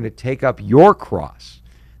 You're going to take up your cross.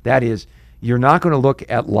 That is, you're not going to look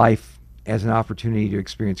at life as an opportunity to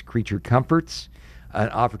experience creature comforts, an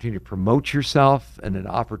opportunity to promote yourself, and an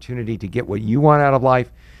opportunity to get what you want out of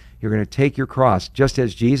life. You're going to take your cross, just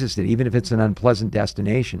as Jesus did, even if it's an unpleasant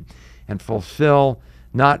destination, and fulfill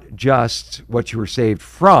not just what you were saved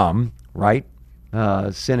from, right,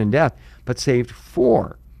 sin and death, but saved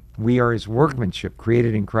for. We are his workmanship,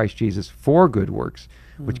 created in Christ Jesus for good works,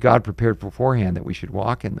 which God prepared beforehand that we should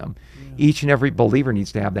walk in them. Each and every believer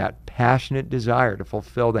needs to have that passionate desire to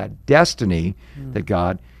fulfill that destiny that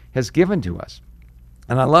God has given to us.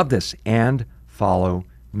 And I love this, and follow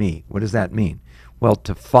me. What does that mean? Well,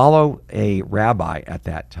 to follow a rabbi at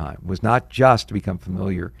that time was not just to become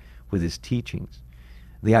familiar with his teachings.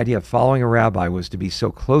 The idea of following a rabbi was to be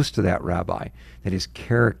so close to that rabbi that his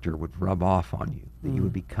character would rub off on you, that you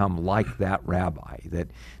would become like that rabbi,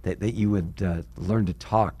 that you would learn to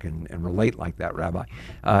talk and relate like that rabbi.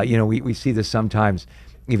 You know, we see this sometimes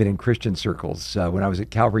even in Christian circles. When I was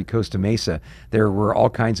at Calvary Costa Mesa, there were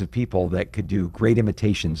all kinds of people that could do great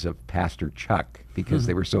imitations of Pastor Chuck because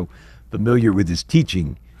they were so familiar with his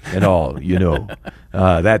teaching and all, you know.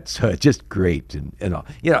 That's just great and all.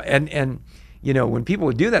 You know, and you know, when people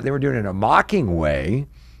would do that, they were doing it in a mocking way.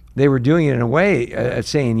 They were doing it in a way of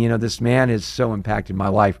saying, you know, this man has so impacted my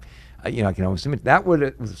life. You know, I can almost imagine that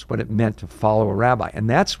was what it meant to follow a rabbi. And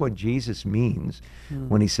that's what Jesus means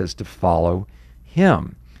when he says to follow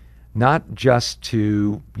him. Not just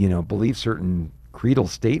to, you know, believe certain creedal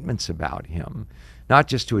statements about him, not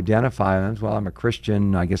just to identify him as, well, I'm a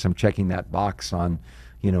Christian, I guess I'm checking that box on,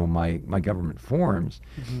 you know, my government forms,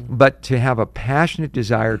 but to have a passionate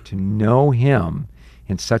desire to know him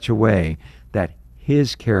in such a way that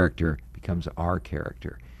his character becomes our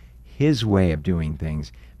character. His way of doing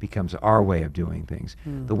things becomes our way of doing things.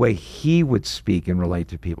 The way he would speak and relate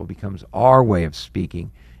to people becomes our way of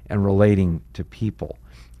speaking and relating to people.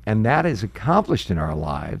 And that is accomplished in our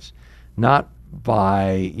lives, not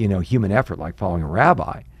by, you know, human effort like following a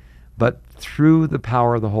rabbi, but through the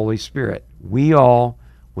power of the Holy Spirit. We all,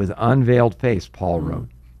 with unveiled face, Paul wrote,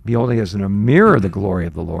 beholding as in a mirror the glory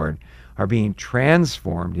of the Lord, are being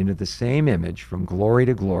transformed into the same image from glory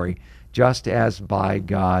to glory, just as by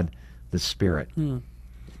God the Spirit.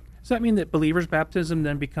 Does that mean that believers' baptism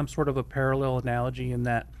then becomes sort of a parallel analogy in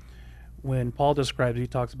that when Paul describes it, he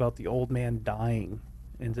talks about the old man dying?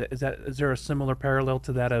 And is there a similar parallel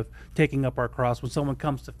to that of taking up our cross? When someone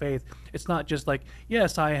comes to faith, it's not just like,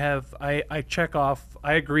 yes, I check off,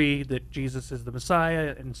 I agree that Jesus is the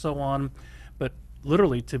Messiah and so on, but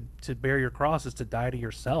literally to bear your cross is to die to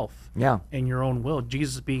yourself and your own will.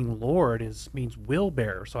 Jesus being Lord means will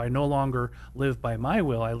bearer. So I no longer live by my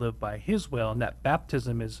will, I live by his will. And that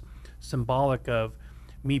baptism is symbolic of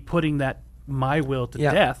me putting that my will to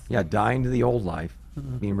death. Yeah, dying to the old life,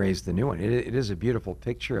 being raised to the new one. It is a beautiful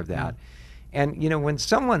picture of that. And, you know, when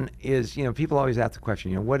someone is, you know, people always ask the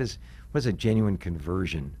question, you know, what is a genuine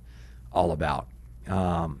conversion all about?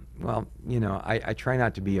 Well, you know, I try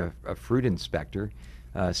not to be a fruit inspector.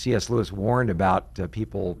 C.S. Lewis warned about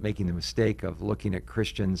people making the mistake of looking at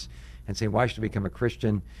Christians and saying, why should I become a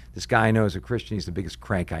Christian? This guy I know is a Christian. He's the biggest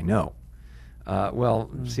crank I know.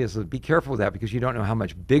 C.S. Lewis, be careful with that, because you don't know how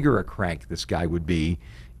much bigger a crank this guy would be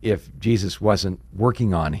if Jesus wasn't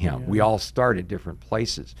working on him. We all start at different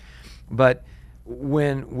places. But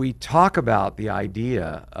when we talk about the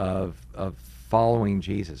idea of following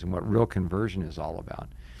Jesus and what real conversion is all about,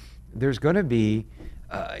 there's going to be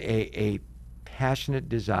a passionate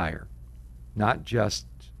desire, not just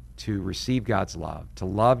to receive God's love, to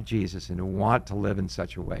love Jesus and to want to live in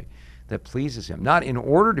such a way that pleases him, not in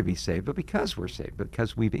order to be saved, but because we're saved,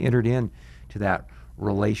 because we've entered into that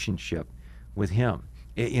relationship with him.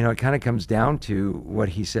 It kind of comes down to what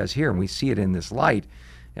he says here, and we see it in this light.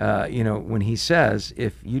 When he says,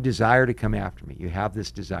 if you desire to come after me, you have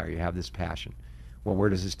this desire, you have this passion. Well, where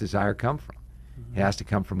does this desire come from? It has to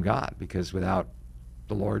come from God, because without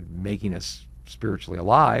the Lord making us spiritually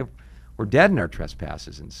alive, we're dead in our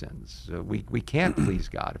trespasses and sins. So we can't please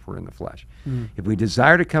God if we're in the flesh. If we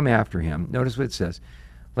desire to come after him, notice what it says,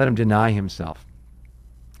 let him deny himself.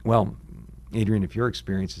 Well, Adrian, if your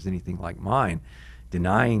experience is anything like mine,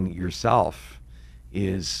 denying yourself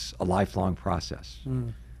is a lifelong process.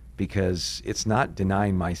 Because it's not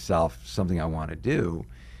denying myself something I want to do,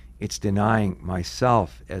 it's denying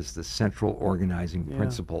myself as the central organizing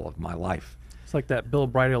principle of my life. It's like that Bill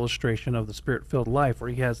Bright illustration of the Spirit-filled life,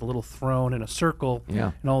 where he has a little throne and a circle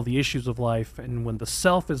and all the issues of life. And when the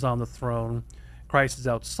self is on the throne, Christ is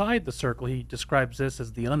outside the circle. He describes this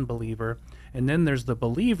as the unbeliever. And then there's the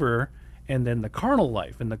believer, and then the carnal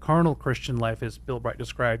life. And the carnal Christian life, as Bill Bright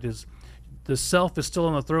described, is the self is still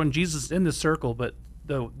on the throne. Jesus is in the circle, but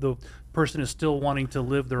the person is still wanting to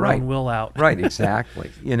live their own will out. Right,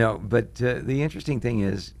 exactly. But the interesting thing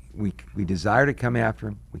is, we desire to come after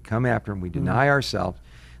him. We come after him. We deny ourselves.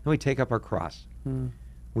 Then we take up our cross.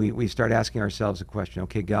 We start asking ourselves the question,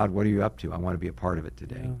 okay, God, what are you up to? I want to be a part of it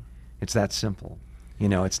today. It's that simple.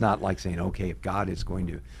 It's not like saying, okay, if God is going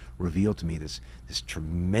to reveal to me this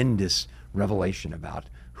tremendous revelation about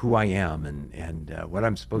who I am and what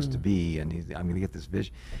I'm supposed to be, and I'm going to get this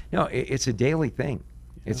vision. No, it's a daily thing.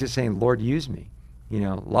 It's just saying, Lord, use me.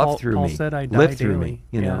 Love through Paul me, said, I die live through daily.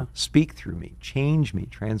 me, speak through me, change me,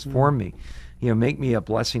 transform me, make me a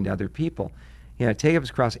blessing to other people. Take up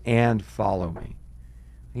his cross and follow me.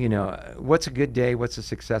 What's a good day? What's a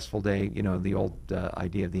successful day? The old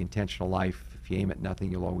idea of the intentional life. If you aim at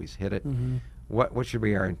nothing, you'll always hit it. What should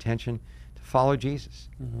be our intention? To follow Jesus.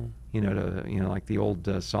 Like the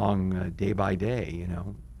old song, Day by Day.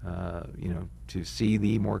 To see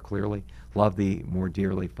thee more clearly, love thee more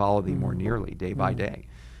dearly, follow thee more nearly, day by day.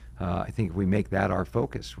 I think if we make that our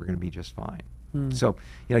focus, we're going to be just fine. So,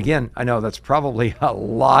 again, I know that's probably a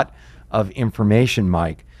lot of information,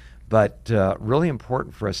 Mike, but really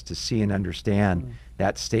important for us to see and understand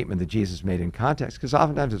that statement that Jesus made in context, because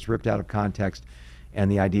oftentimes it's ripped out of context, and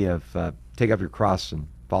the idea of take up your cross and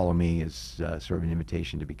follow me is sort of an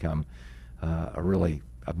invitation to become a really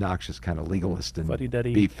obnoxious kind of legalist and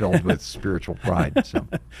Fuddy-duddy. Be filled with spiritual pride. So,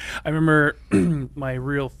 I remember my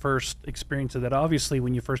real first experience of that. Obviously,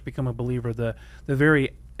 when you first become a believer, the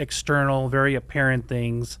very external, very apparent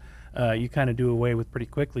things you kind of do away with pretty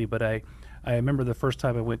quickly. But I remember the first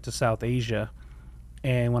time I went to South Asia,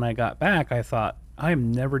 and when I got back, I thought, I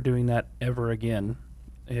am never doing that ever again.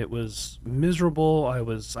 It was miserable.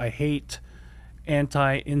 I hate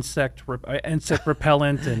insect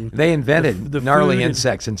repellent, and they invented the gnarly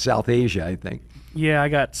insects in South Asia, I think. Yeah, I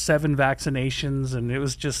got 7 vaccinations, and it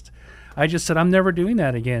was I just said, I'm never doing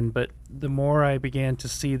that again. But the more I began to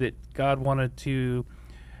see that God wanted to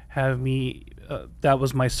have me, that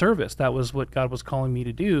was my service. That was what God was calling me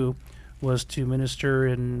to do, was to minister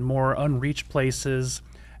in more unreached places,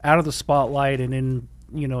 out of the spotlight, and in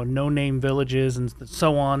no-name villages and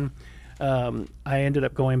so on. I ended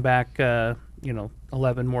up going back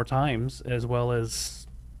 11 more times, as well as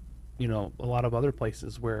a lot of other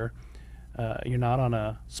places where you're not on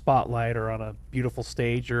a spotlight or on a beautiful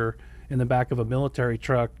stage or in the back of a military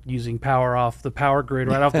truck using power off the power grid,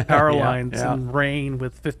 right off the power lines, and rain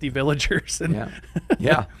with 50 villagers. And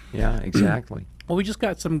yeah, exactly. Well, we just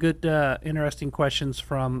got some good, interesting questions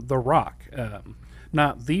from The Rock.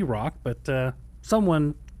 Not The Rock, but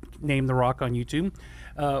someone named The Rock on YouTube.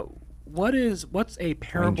 What's a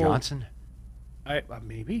parable? Dwayne Johnson?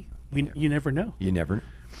 Maybe. You never know. You never know.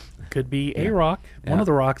 Could be a rock, one of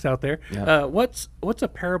the rocks out there. What's a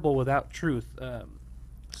parable without truth?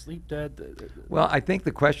 Sleep dead? Well, I think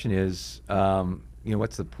the question is,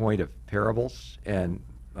 what's the point of parables? And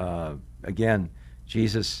again,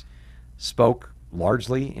 Jesus spoke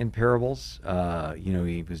largely in parables.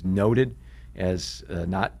 He was noted as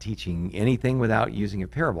not teaching anything without using a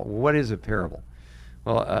parable. Well, what is a parable?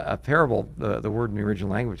 Well, a parable, the word in the original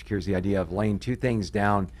language carries the idea of laying two things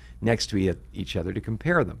down next to each other to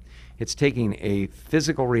compare them. It's taking a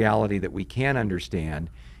physical reality that we can understand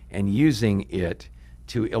and using it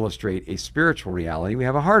to illustrate a spiritual reality we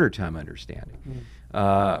have a harder time understanding.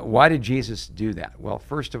 Why did Jesus do that? Well,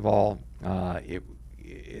 first of all,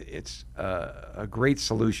 it's a great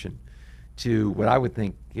solution to what I would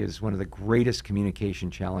think is one of the greatest communication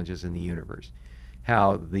challenges in the universe.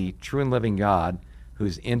 How the true and living God,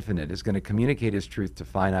 who's infinite, is going to communicate his truth to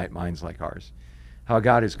finite minds like ours. How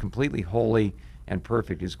God is completely holy and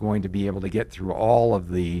perfect is going to be able to get through all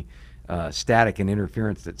of the static and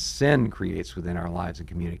interference that sin creates within our lives and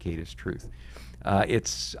communicate his truth.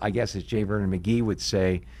 It's, I guess, as J. Vernon McGee would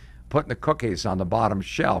say, putting the cookies on the bottom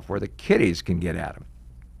shelf where the kiddies can get at them.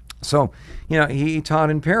 So, he taught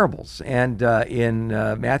in parables. And in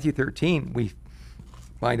Matthew 13, we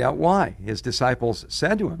Find out why. His disciples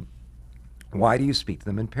said to him, "Why do you speak to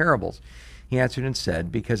them in parables?" He answered and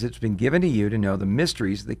said, "Because it's been given to you to know the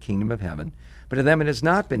mysteries of the kingdom of heaven, but to them it has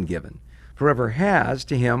not been given. For whoever has,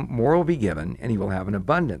 to him more will be given, and he will have an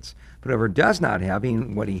abundance. But whoever does not have,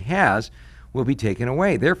 even what he has will be taken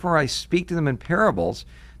away. Therefore I speak to them in parables,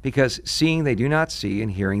 because seeing they do not see,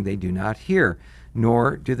 and hearing they do not hear,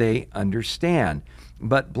 nor do they understand.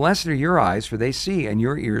 But blessed are your eyes, for they see, and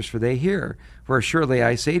your ears, for they hear. For assuredly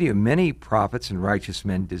I say to you, many prophets and righteous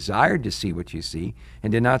men desired to see what you see,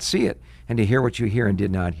 and did not see it, and to hear what you hear, and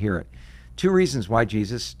did not hear it." Two reasons why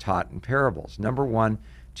Jesus taught in parables. Number one,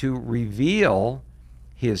 to reveal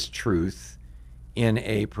his truth in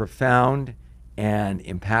a profound and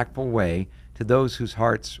impactful way to those whose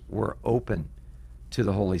hearts were open to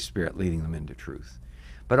the Holy Spirit leading them into truth,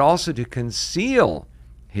 but also to conceal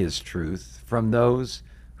his truth from those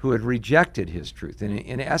who had rejected his truth. And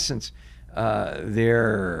in essence,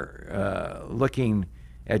 they're looking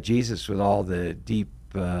at Jesus with all the deep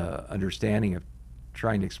understanding of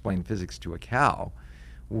trying to explain physics to a cow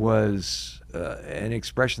was an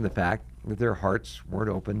expression of the fact that their hearts weren't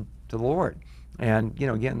open to the Lord. And,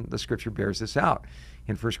 again, the scripture bears this out.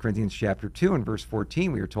 In 1 Corinthians chapter 2 and verse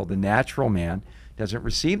 14, we are told the natural man doesn't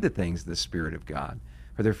receive the things of the Spirit of God,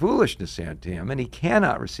 for they're foolishness to him, and he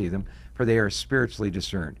cannot receive them, for they are spiritually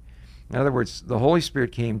discerned. In other words, the Holy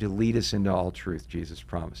Spirit came to lead us into all truth, Jesus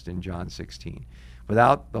promised in John 16.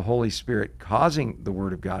 Without the Holy Spirit causing the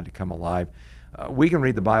Word of God to come alive, we can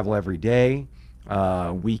read the Bible every day.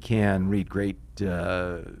 We can read great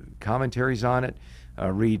commentaries on it,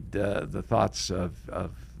 read the thoughts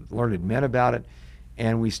of learned men about it,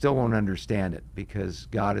 and we still won't understand it because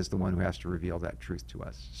God is the one who has to reveal that truth to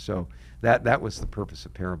us. So that was the purpose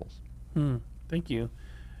of parables. Thank you.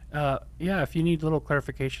 Yeah, if you need a little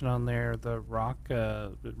clarification on there, the rock,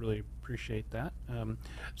 would really appreciate that.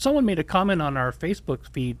 Someone made a comment on our Facebook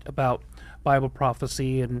feed about Bible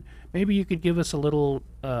prophecy, and maybe you could give us a little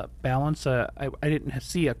balance. I didn't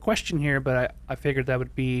see a question here, but I figured that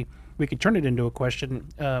would be, we could turn it into a question.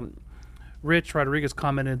 Rich Rodriguez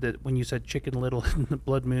commented that when you said Chicken Little in the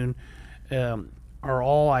blood moon are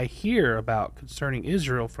all I hear about concerning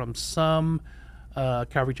Israel from some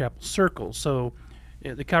Calvary Chapel circles. So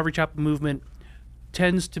the Calvary Chapel movement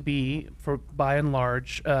tends to be, by and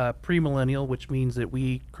large, premillennial, which means that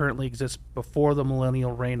we currently exist before the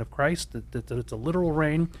millennial reign of Christ, that it's a literal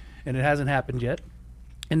reign, and it hasn't happened yet,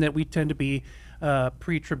 and that we tend to be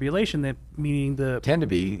pre-tribulation, that meaning Tend to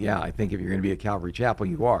be, yeah. I think if you're going to be at Calvary Chapel,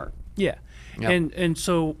 you are. Yeah. Yep. And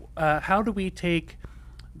so how do we take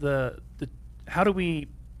how do we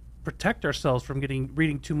protect ourselves from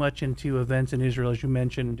reading too much into events in Israel, as you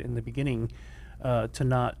mentioned in the beginning, to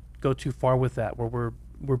not go too far with that, where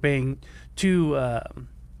we're being too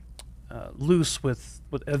loose with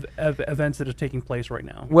events that are taking place right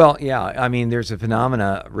now? Well, yeah. I mean, there's a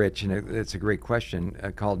phenomena, Rich, and it's a great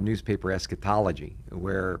question, called newspaper eschatology,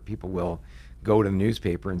 where people will go to the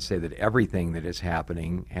newspaper and say that everything that is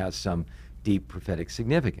happening has some deep prophetic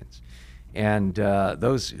significance. And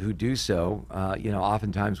those who do so,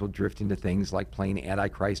 oftentimes will drift into things like plain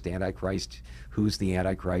Antichrist, who's the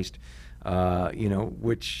Antichrist,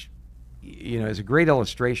 which, is a great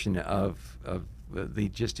illustration of the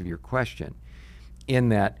gist of your question, in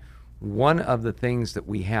that one of the things that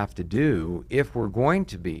we have to do if we're going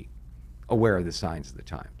to be aware of the signs of the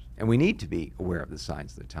times, and we need to be aware of the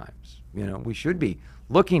signs of the times, we should be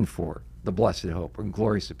looking for the blessed hope and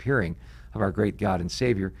glorious appearing of our great God and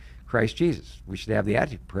Savior, Christ Jesus. We should have the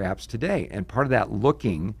attitude perhaps today. And part of that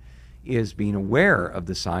looking is being aware of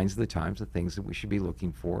the signs of the times, the things that we should be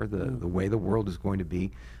looking for, the way the world is going to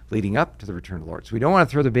be leading up to the return of the Lord. So we don't want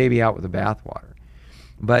to throw the baby out with the bathwater.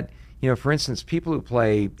 But, for instance, people who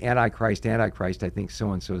play Antichrist, I think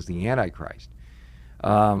so-and-so is the Antichrist.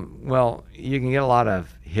 Well, you can get a lot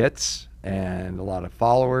of hits and a lot of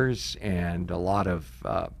followers and a lot of,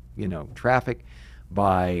 traffic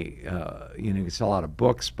by, you can sell a lot of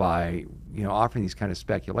books by, offering these kind of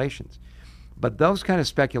speculations. But those kind of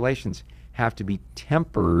speculations have to be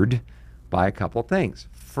tempered by a couple things.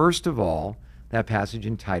 First of all, that passage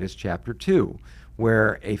in Titus chapter 2,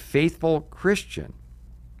 where a faithful Christian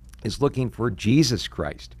is looking for Jesus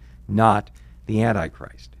Christ, not the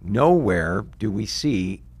Antichrist. Nowhere do we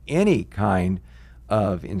see any kind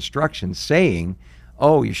of instruction saying,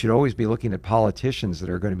 oh, you should always be looking at politicians that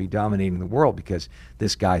are going to be dominating the world because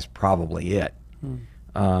this guy's probably it.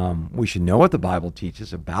 We should know what the Bible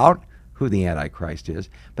teaches about who the Antichrist is,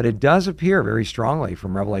 but it does appear very strongly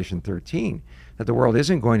from Revelation 13 that the world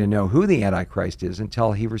isn't going to know who the Antichrist is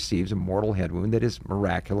until he receives a mortal head wound that is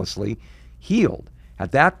miraculously healed.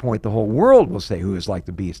 At that point, the whole world will say who is like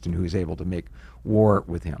the beast and who is able to make war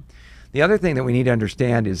with him. The other thing that we need to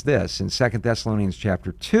understand is this. In 2 Thessalonians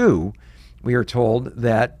chapter 2, we are told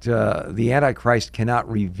that the Antichrist cannot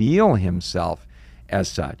reveal himself as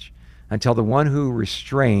such until the one who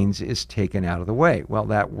restrains is taken out of the way. Well,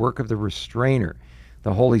 that work of the restrainer,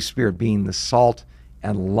 the Holy Spirit being the salt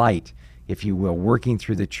and light, if you will, working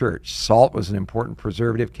through the church. Salt was an important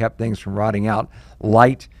preservative, kept things from rotting out.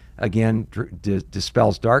 Light, again,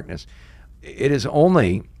 dispels darkness. It is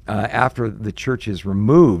only after the church is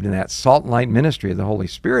removed and that salt and light ministry of the Holy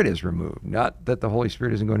Spirit is removed, not that the Holy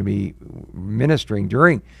Spirit isn't going to be ministering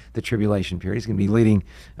during the tribulation period. He's going to be leading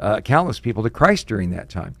countless people to Christ during that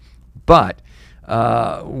time. But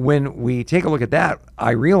when we take a look at that,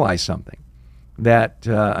 I realize something, that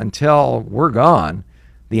until we're gone,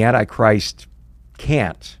 the Antichrist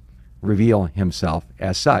can't reveal himself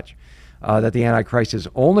as such. That the Antichrist is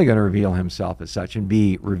only going to reveal himself as such and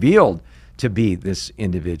be revealed to be this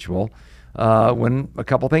individual when a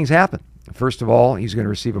couple things happen. First of all, he's going to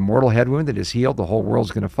receive a mortal head wound that is healed. The whole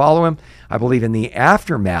world's going to follow him. I believe in the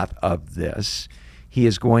aftermath of this, he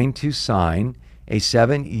is going to sign a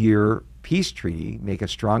 7-year peace treaty, make a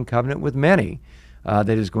strong covenant with many, that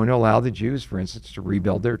is going to allow the Jews, for instance, to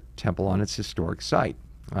rebuild their temple on its historic site.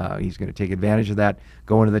 He's going to take advantage of that,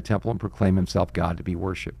 go into the temple and proclaim himself God to be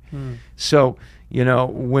worshipped. So, you know,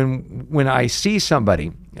 when I see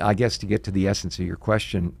somebody, I guess to get to the essence of your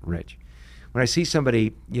question, Rich, when I see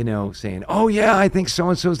somebody, you know, saying, oh yeah, I think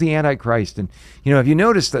so-and-so's the Antichrist. And, you know, have you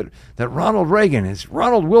noticed that Ronald Reagan is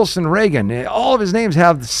Ronald Wilson Reagan? All of his names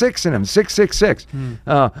have 6 in them, 666.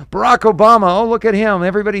 Barack Obama, oh, look at him.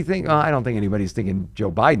 Everybody think, I don't think anybody's thinking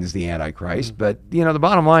Joe Biden's the Antichrist. But, you know, the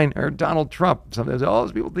bottom line, or Donald Trump, sometimes, oh,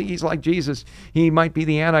 those people think he's like Jesus. He might be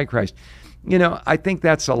the Antichrist. You know, I think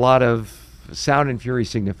that's a lot of sound and fury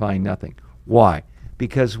signifying nothing. Why?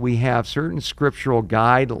 Because we have certain scriptural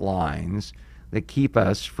guidelines that keep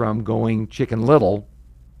us from going Chicken Little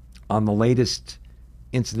on the latest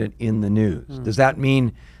incident in the news. Does that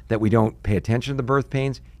mean that we don't pay attention to the birth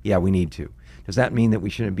pains? Yeah, we need to. Does that mean that we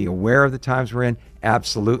shouldn't be aware of the times we're in?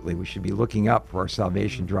 Absolutely. We should be looking up for our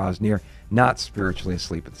salvation draws near, not spiritually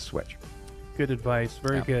asleep at the switch. Good advice.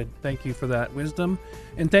 Very good. Thank you for that wisdom.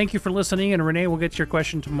 And thank you for listening. And Renee, we'll get your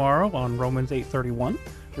question tomorrow on Romans 8:31.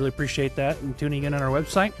 Really appreciate that and tuning in on our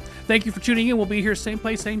website. Thank you for tuning in. We'll be here same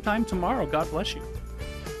place, same time tomorrow. God bless you.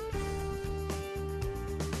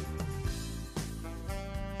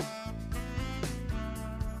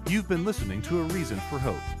 You've been listening to A Reason for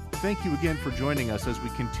Hope. Thank you again for joining us as we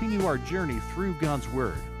continue our journey through God's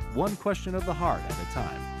Word, one question of the heart at a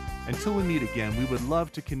time. Until we meet again, we would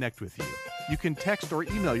love to connect with you. You can text or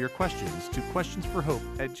email your questions to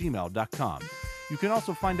questionsforhope@gmail.com. You can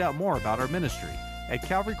also find out more about our ministry at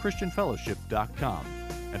calvarychristianfellowship.com.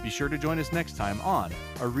 And be sure to join us next time on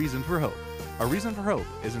A Reason for Hope. A Reason for Hope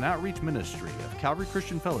is an outreach ministry of Calvary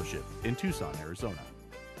Christian Fellowship in Tucson, Arizona.